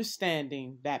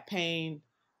understanding that pain,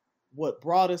 what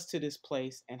brought us to this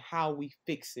place, and how we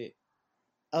fix it,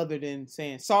 other than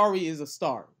saying sorry is a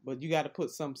start, but you got to put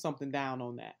something down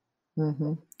on that.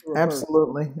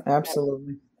 Absolutely.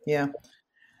 Absolutely. Yeah.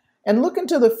 And look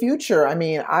into the future. I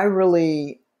mean,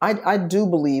 I do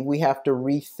believe we have to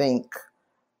rethink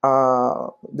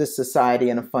this society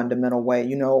in a fundamental way.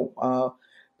 You know,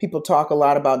 people talk a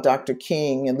lot about Dr.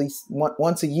 King. At least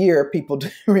once a year, people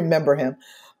remember him.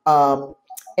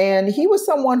 And he was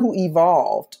someone who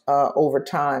evolved over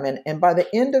time. And by the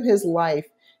end of his life,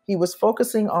 he was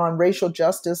focusing on racial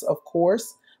justice, of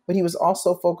course, but he was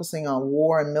also focusing on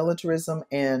war and militarism.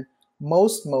 And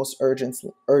most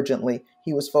urgently,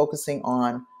 he was focusing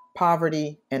on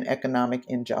poverty and economic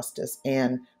injustice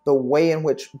and the way in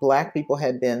which Black people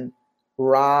had been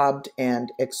robbed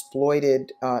and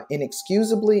exploited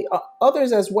inexcusably.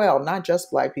 Others as well, not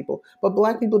just Black people, but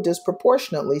Black people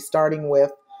disproportionately, starting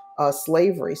with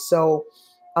slavery. So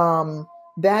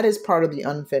that is part of the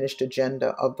unfinished agenda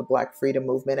of the Black freedom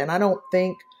movement. And I don't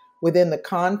think within the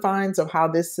confines of how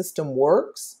this system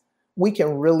works, we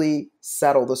can really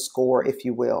settle the score, if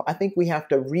you will. I think we have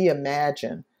to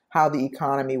reimagine how the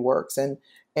economy works. And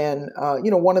you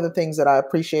know, one of the things that I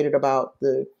appreciated about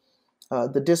the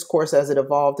discourse as it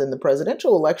evolved in the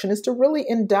presidential election is to really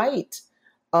indict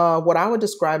what I would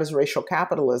describe as racial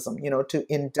capitalism. You know, to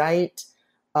indict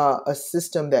a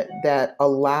system that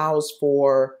allows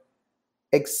for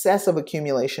excessive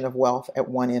accumulation of wealth at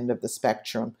one end of the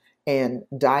spectrum and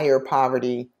dire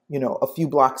poverty, you know, a few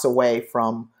blocks away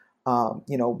from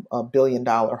you know, $1 billion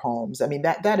homes. I mean,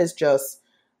 that is just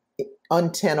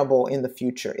untenable in the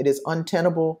future. It is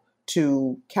untenable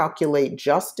to calculate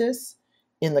justice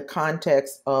in the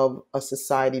context of a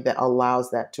society that allows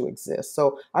that to exist.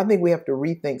 So I think we have to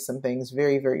rethink some things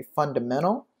very, very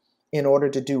fundamental in order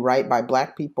to do right by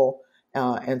Black people,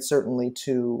 and certainly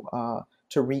to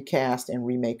recast and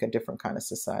remake a different kind of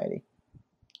society.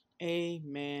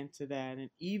 Amen to that. And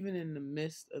even in the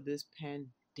midst of this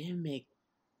pandemic,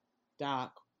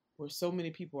 Doc, where so many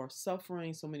people are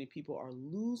suffering, so many people are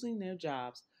losing their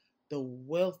jobs, the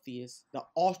wealthiest, the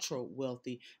ultra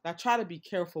wealthy. And I try to be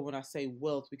careful when I say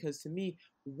wealth, because to me,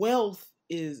 wealth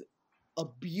is a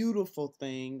beautiful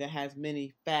thing that has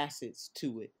many facets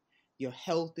to it. Your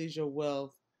health is your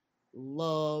wealth.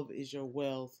 Love is your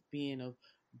wealth. Being of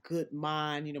good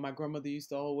mind. You know, my grandmother used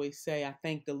to always say, I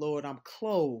thank the Lord I'm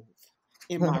clothed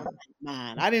in my right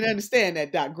mind. I didn't understand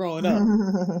that, Doc, growing up.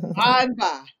 By and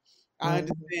by, I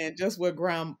understand just what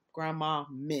grandma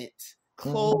meant.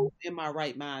 Clothed in my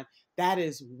right mind. That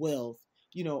is wealth.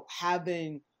 You know,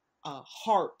 having a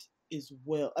heart is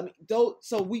wealth. I mean,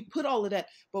 so we put all of that,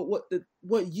 but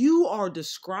what you are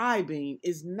describing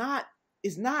is not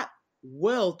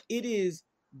wealth. It is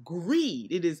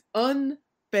greed. It is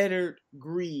unfettered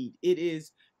greed. It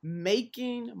is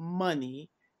making money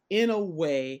in a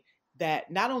way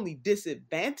that not only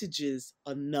disadvantages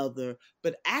another,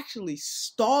 but actually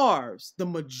starves the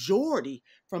majority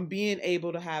from being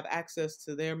able to have access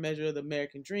to their measure of the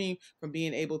American dream, from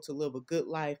being able to live a good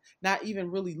life, not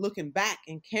even really looking back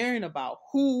and caring about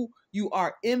who you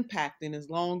are impacting as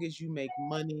long as you make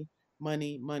money,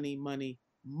 money, money, money,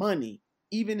 money.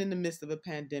 Even in the midst of a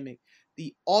pandemic,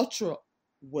 the ultra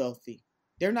wealthy,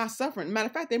 they're not suffering. Matter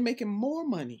of fact, they're making more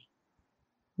money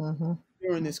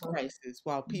during this crisis,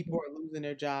 while people are losing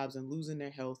their jobs and losing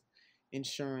their health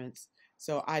insurance.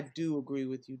 So I do agree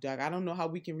with you, Doug. I don't know how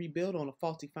we can rebuild on a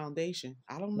faulty foundation.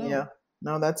 I don't know. Yeah,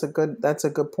 no, that's a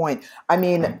good point. I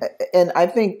mean, and I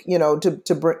think, you know,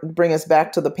 to bring us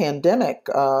back to the pandemic,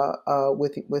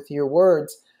 with your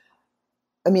words,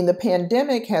 I mean, the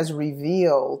pandemic has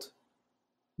revealed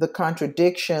the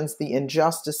contradictions, the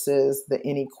injustices, the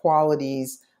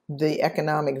inequalities, the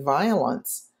economic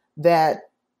violence that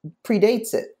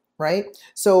predates it, right?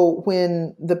 So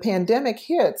when the pandemic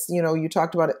hits, you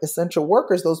talked about essential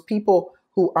workers, those people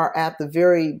who are at the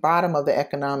very bottom of the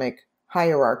economic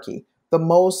hierarchy, the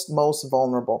most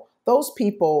vulnerable. Those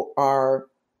people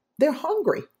they're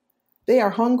hungry. They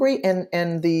are hungry, and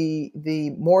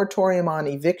the moratorium on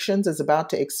evictions is about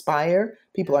to expire.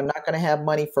 People are not going to have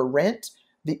money for rent.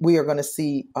 We are going to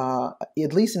see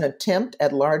at least an attempt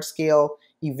at large scale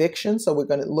eviction. So we're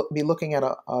going to be looking at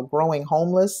a growing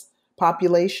homeless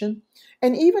population,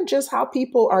 and even just how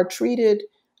people are treated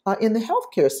in the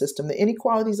healthcare system, the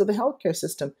inequalities of the healthcare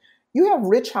system. You have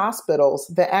rich hospitals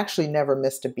that actually never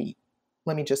missed a beat.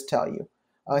 Let me just tell you.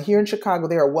 Here in Chicago,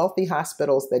 there are wealthy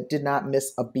hospitals that did not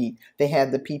miss a beat. They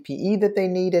had the PPE that they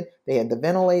needed. They had the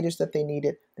ventilators that they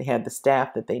needed. They had the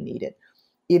staff that they needed.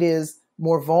 It is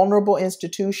more vulnerable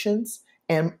institutions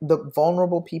and the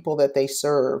vulnerable people that they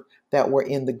serve that were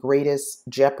in the greatest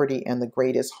jeopardy and the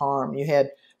greatest harm. You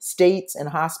had states and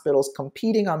hospitals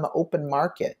competing on the open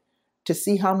market to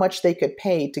see how much they could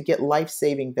pay to get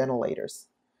life-saving ventilators.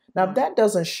 Now, if that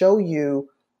doesn't show you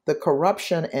the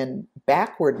corruption and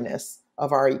backwardness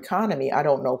of our economy, I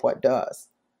don't know what does.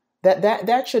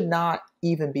 That should not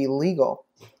even be legal.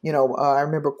 I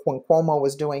remember when Cuomo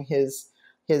was doing his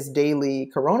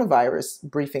daily coronavirus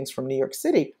briefings from New York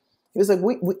City. He was like,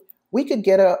 we could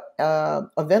get a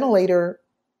ventilator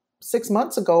 6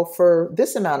 months ago for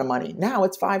this amount of money. Now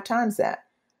it's 5 times that.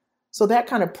 So that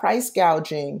kind of price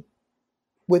gouging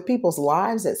with people's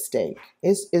lives at stake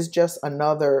is just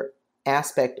another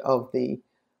aspect of the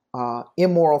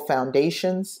immoral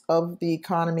foundations of the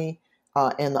economy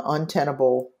and the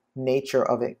untenable nature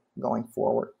of it going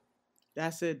forward.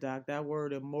 That's it, Doc. That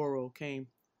word immoral came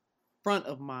front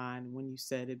of mind when you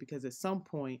said it, because at some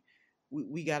point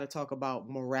we got to talk about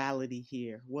morality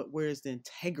here. Where's the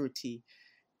integrity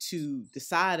to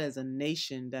decide as a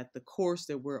nation that the course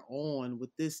that we're on with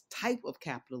this type of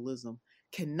capitalism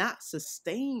cannot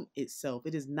sustain itself?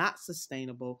 It is not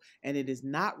sustainable, and it is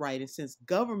not right. And since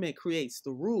government creates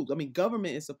the rules,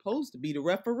 government is supposed to be the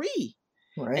referee.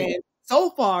 Right. And so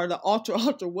far, the ultra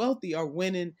wealthy are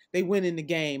winning. They win in the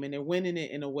game, and they're winning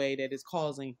it in a way that is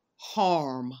causing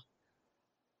harm,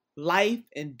 life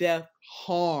and death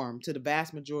harm to the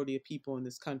vast majority of people in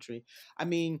this country.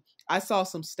 I saw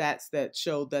some stats that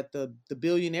showed that the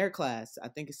billionaire class, I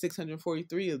think it's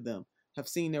 643 of them, have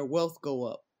seen their wealth go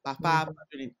up by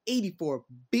 $584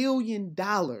 billion,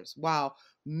 while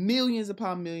millions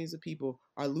upon millions of people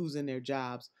are losing their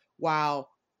jobs, while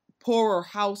poorer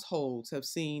households have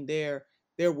seen their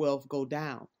wealth go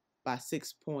down by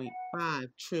 $6.5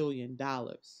 trillion.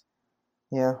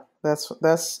 Yeah,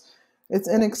 it's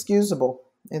inexcusable.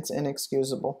 It's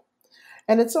inexcusable.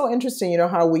 And it's so interesting,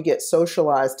 how we get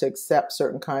socialized to accept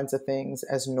certain kinds of things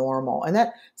as normal. And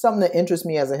that's something that interests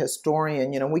me as a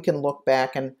historian. We can look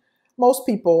back, and most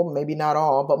people, maybe not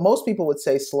all, but most people would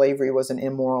say slavery was an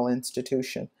immoral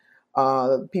institution.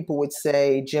 People would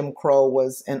say Jim Crow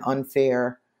was an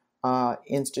unfair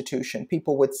institution.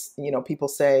 People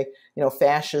say,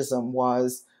 fascism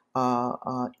was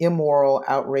immoral,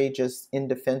 outrageous,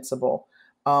 indefensible.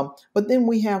 But then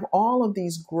we have all of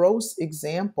these gross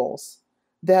examples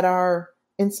that are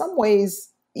in some ways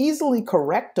easily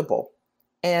correctable,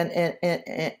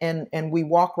 and we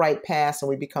walk right past and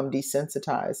we become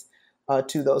desensitized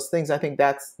to those things. I think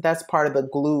that's part of the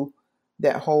glue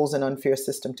that holds an unfair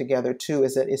system together too,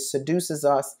 is that it seduces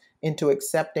us into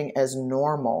accepting as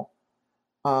normal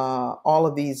all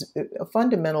of these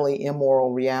fundamentally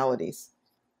immoral realities.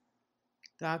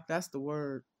 Doc, that's the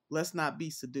word. Let's not be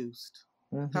seduced.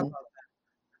 Mm-hmm. How about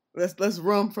that? Let's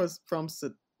run from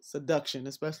seduction,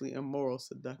 especially immoral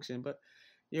seduction. But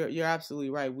you're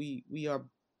absolutely right. We are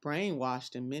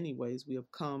brainwashed in many ways.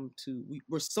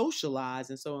 We're socialized,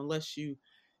 and so unless you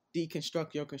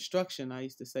deconstruct your construction, I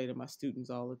used to say to my students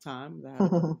all the time,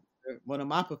 that one of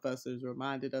my professors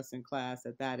reminded us in class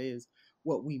that is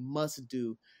what we must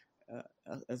do.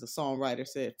 As a songwriter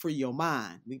said, free your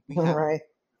mind. We have Right.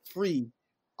 to free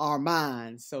our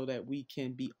minds so that we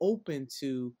can be open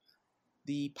to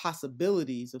the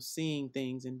possibilities of seeing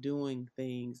things and doing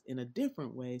things in a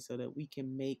different way, so that we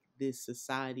can make this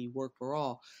society work for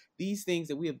all. These things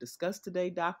that we have discussed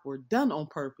today, Doc, were done on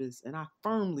purpose, and I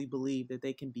firmly believe that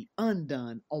they can be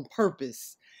undone on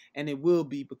purpose, and it will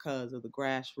be because of the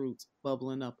grassroots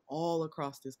bubbling up all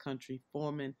across this country,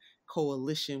 forming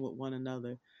coalition with one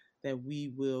another, that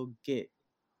we will get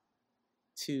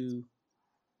to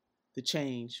the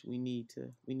change we need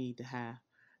to have.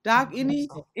 Doc,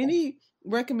 any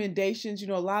recommendations?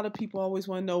 A lot of people always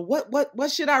want to know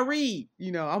what should I read?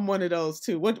 I'm one of those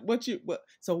too.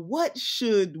 So what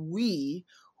should we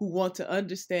who want to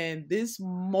understand this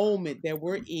moment that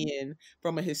we're in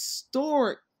from a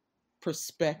historic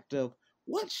perspective,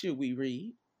 what should we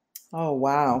read? Oh,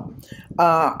 wow.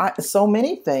 So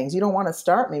many things. You don't want to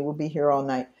start me. We'll be here all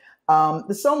night.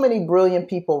 There's so many brilliant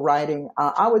people writing.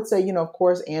 I would say, of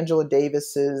course, Angela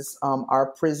Davis's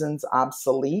Are Prisons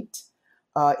Obsolete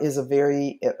is a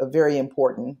very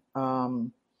important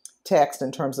text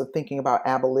in terms of thinking about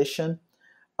abolition.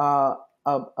 A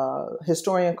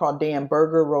historian called Dan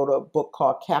Berger wrote a book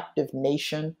called Captive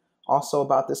Nation, also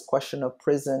about this question of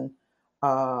prison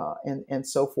and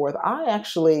so forth. I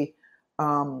actually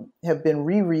have been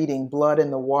rereading Blood in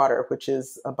the Water, which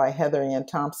is by Heather Ann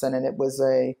Thompson, and it was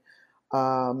it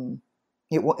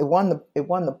won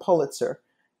the Pulitzer,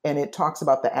 and it talks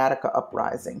about the Attica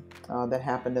uprising that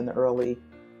happened in the early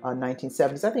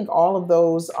 1970s. I think all of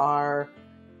those are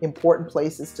important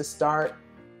places to start.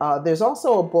 There's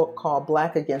also a book called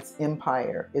Black Against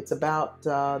Empire. It's about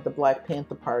the Black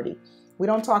Panther Party. We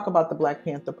don't talk about the Black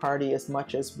Panther Party as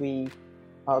much as we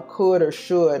could or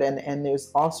should, and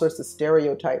there's all sorts of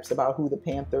stereotypes about who the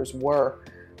Panthers were.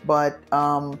 But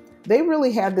they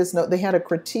really had this note. They had a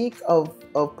critique of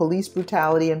police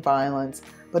brutality and violence,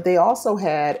 but they also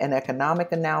had an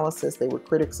economic analysis. They were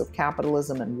critics of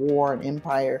capitalism and war and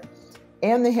empire,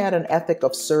 and they had an ethic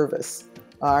of service.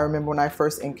 I remember when I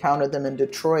first encountered them in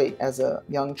Detroit as a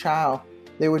young child,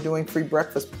 they were doing free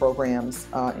breakfast programs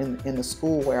in the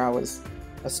school where I was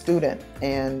a student,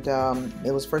 and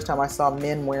it was the first time I saw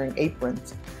men wearing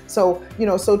aprons. So,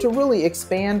 so to really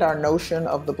expand our notion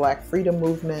of the Black freedom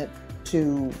movement,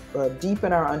 to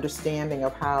deepen our understanding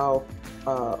of how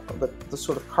the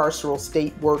sort of carceral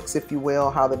state works, if you will,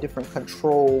 how the different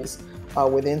controls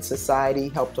within society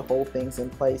help to hold things in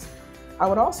place. I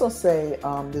would also say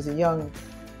there's a young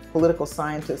political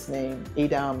scientist named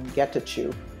Adam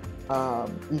Getachew,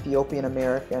 Ethiopian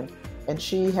American, and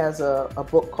she has a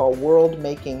book called World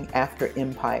Making After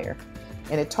Empire.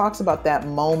 And it talks about that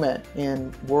moment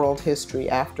in world history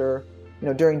after,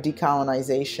 during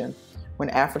decolonization, when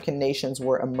African nations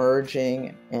were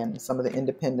emerging and some of the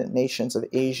independent nations of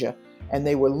Asia, and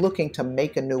they were looking to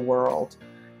make a new world.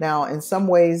 Now, in some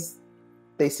ways,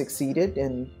 they succeeded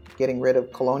in getting rid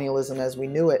of colonialism as we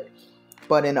knew it,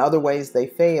 but in other ways they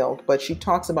failed. But she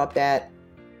talks about that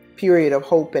period of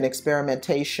hope and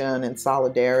experimentation and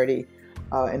solidarity,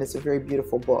 and it's a very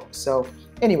beautiful book. So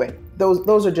anyway,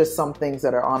 those are just some things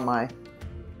that are on my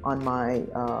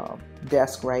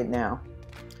desk right now.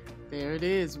 There it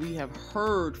is. We have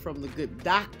heard from the good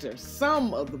doctor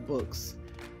some of the books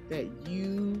that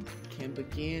you can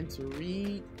begin to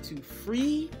read to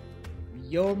free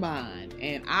your mind.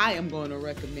 And I am going to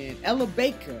recommend Ella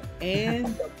Baker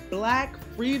and the Black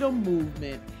Freedom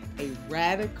Movement, a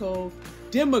radical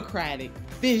democratic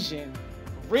vision,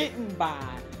 written by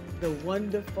the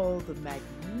wonderful, the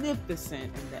magnificent,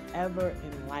 and the ever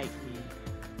enlightening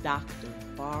Dr.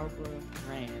 Barbara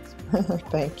Ransby.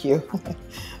 Thank you.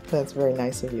 That's very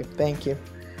nice of you. Thank you.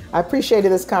 I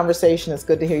appreciated this conversation. It's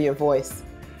good to hear your voice.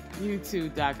 You too,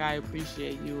 Doc. I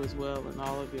appreciate you as well and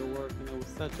all of your work. And it was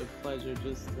such a pleasure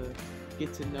just to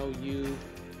get to know you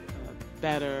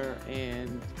better.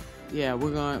 And yeah,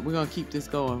 we're gonna keep this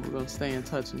going. We're gonna stay in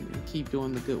touch and keep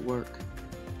doing the good work.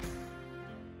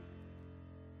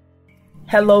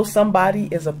 Hello Somebody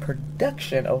is a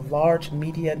production of Large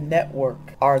Media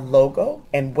Network. Our logo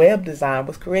and web design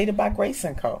was created by Grace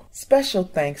 & Co. Special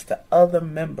thanks to other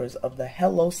members of the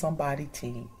Hello Somebody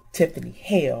team: Tiffany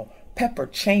Hale, Pepper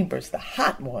Chambers, the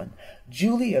hot one,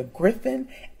 Julia Griffin,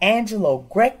 Angelo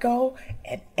Greco,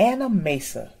 and Anna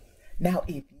Mesa. Now,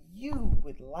 if you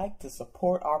would like to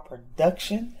support our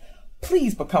production,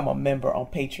 please become a member on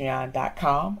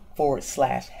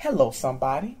patreon.com/Hello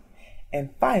Somebody.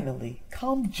 And finally,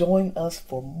 come join us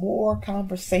for more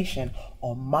conversation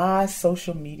on my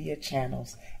social media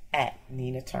channels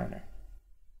 @Nina Turner.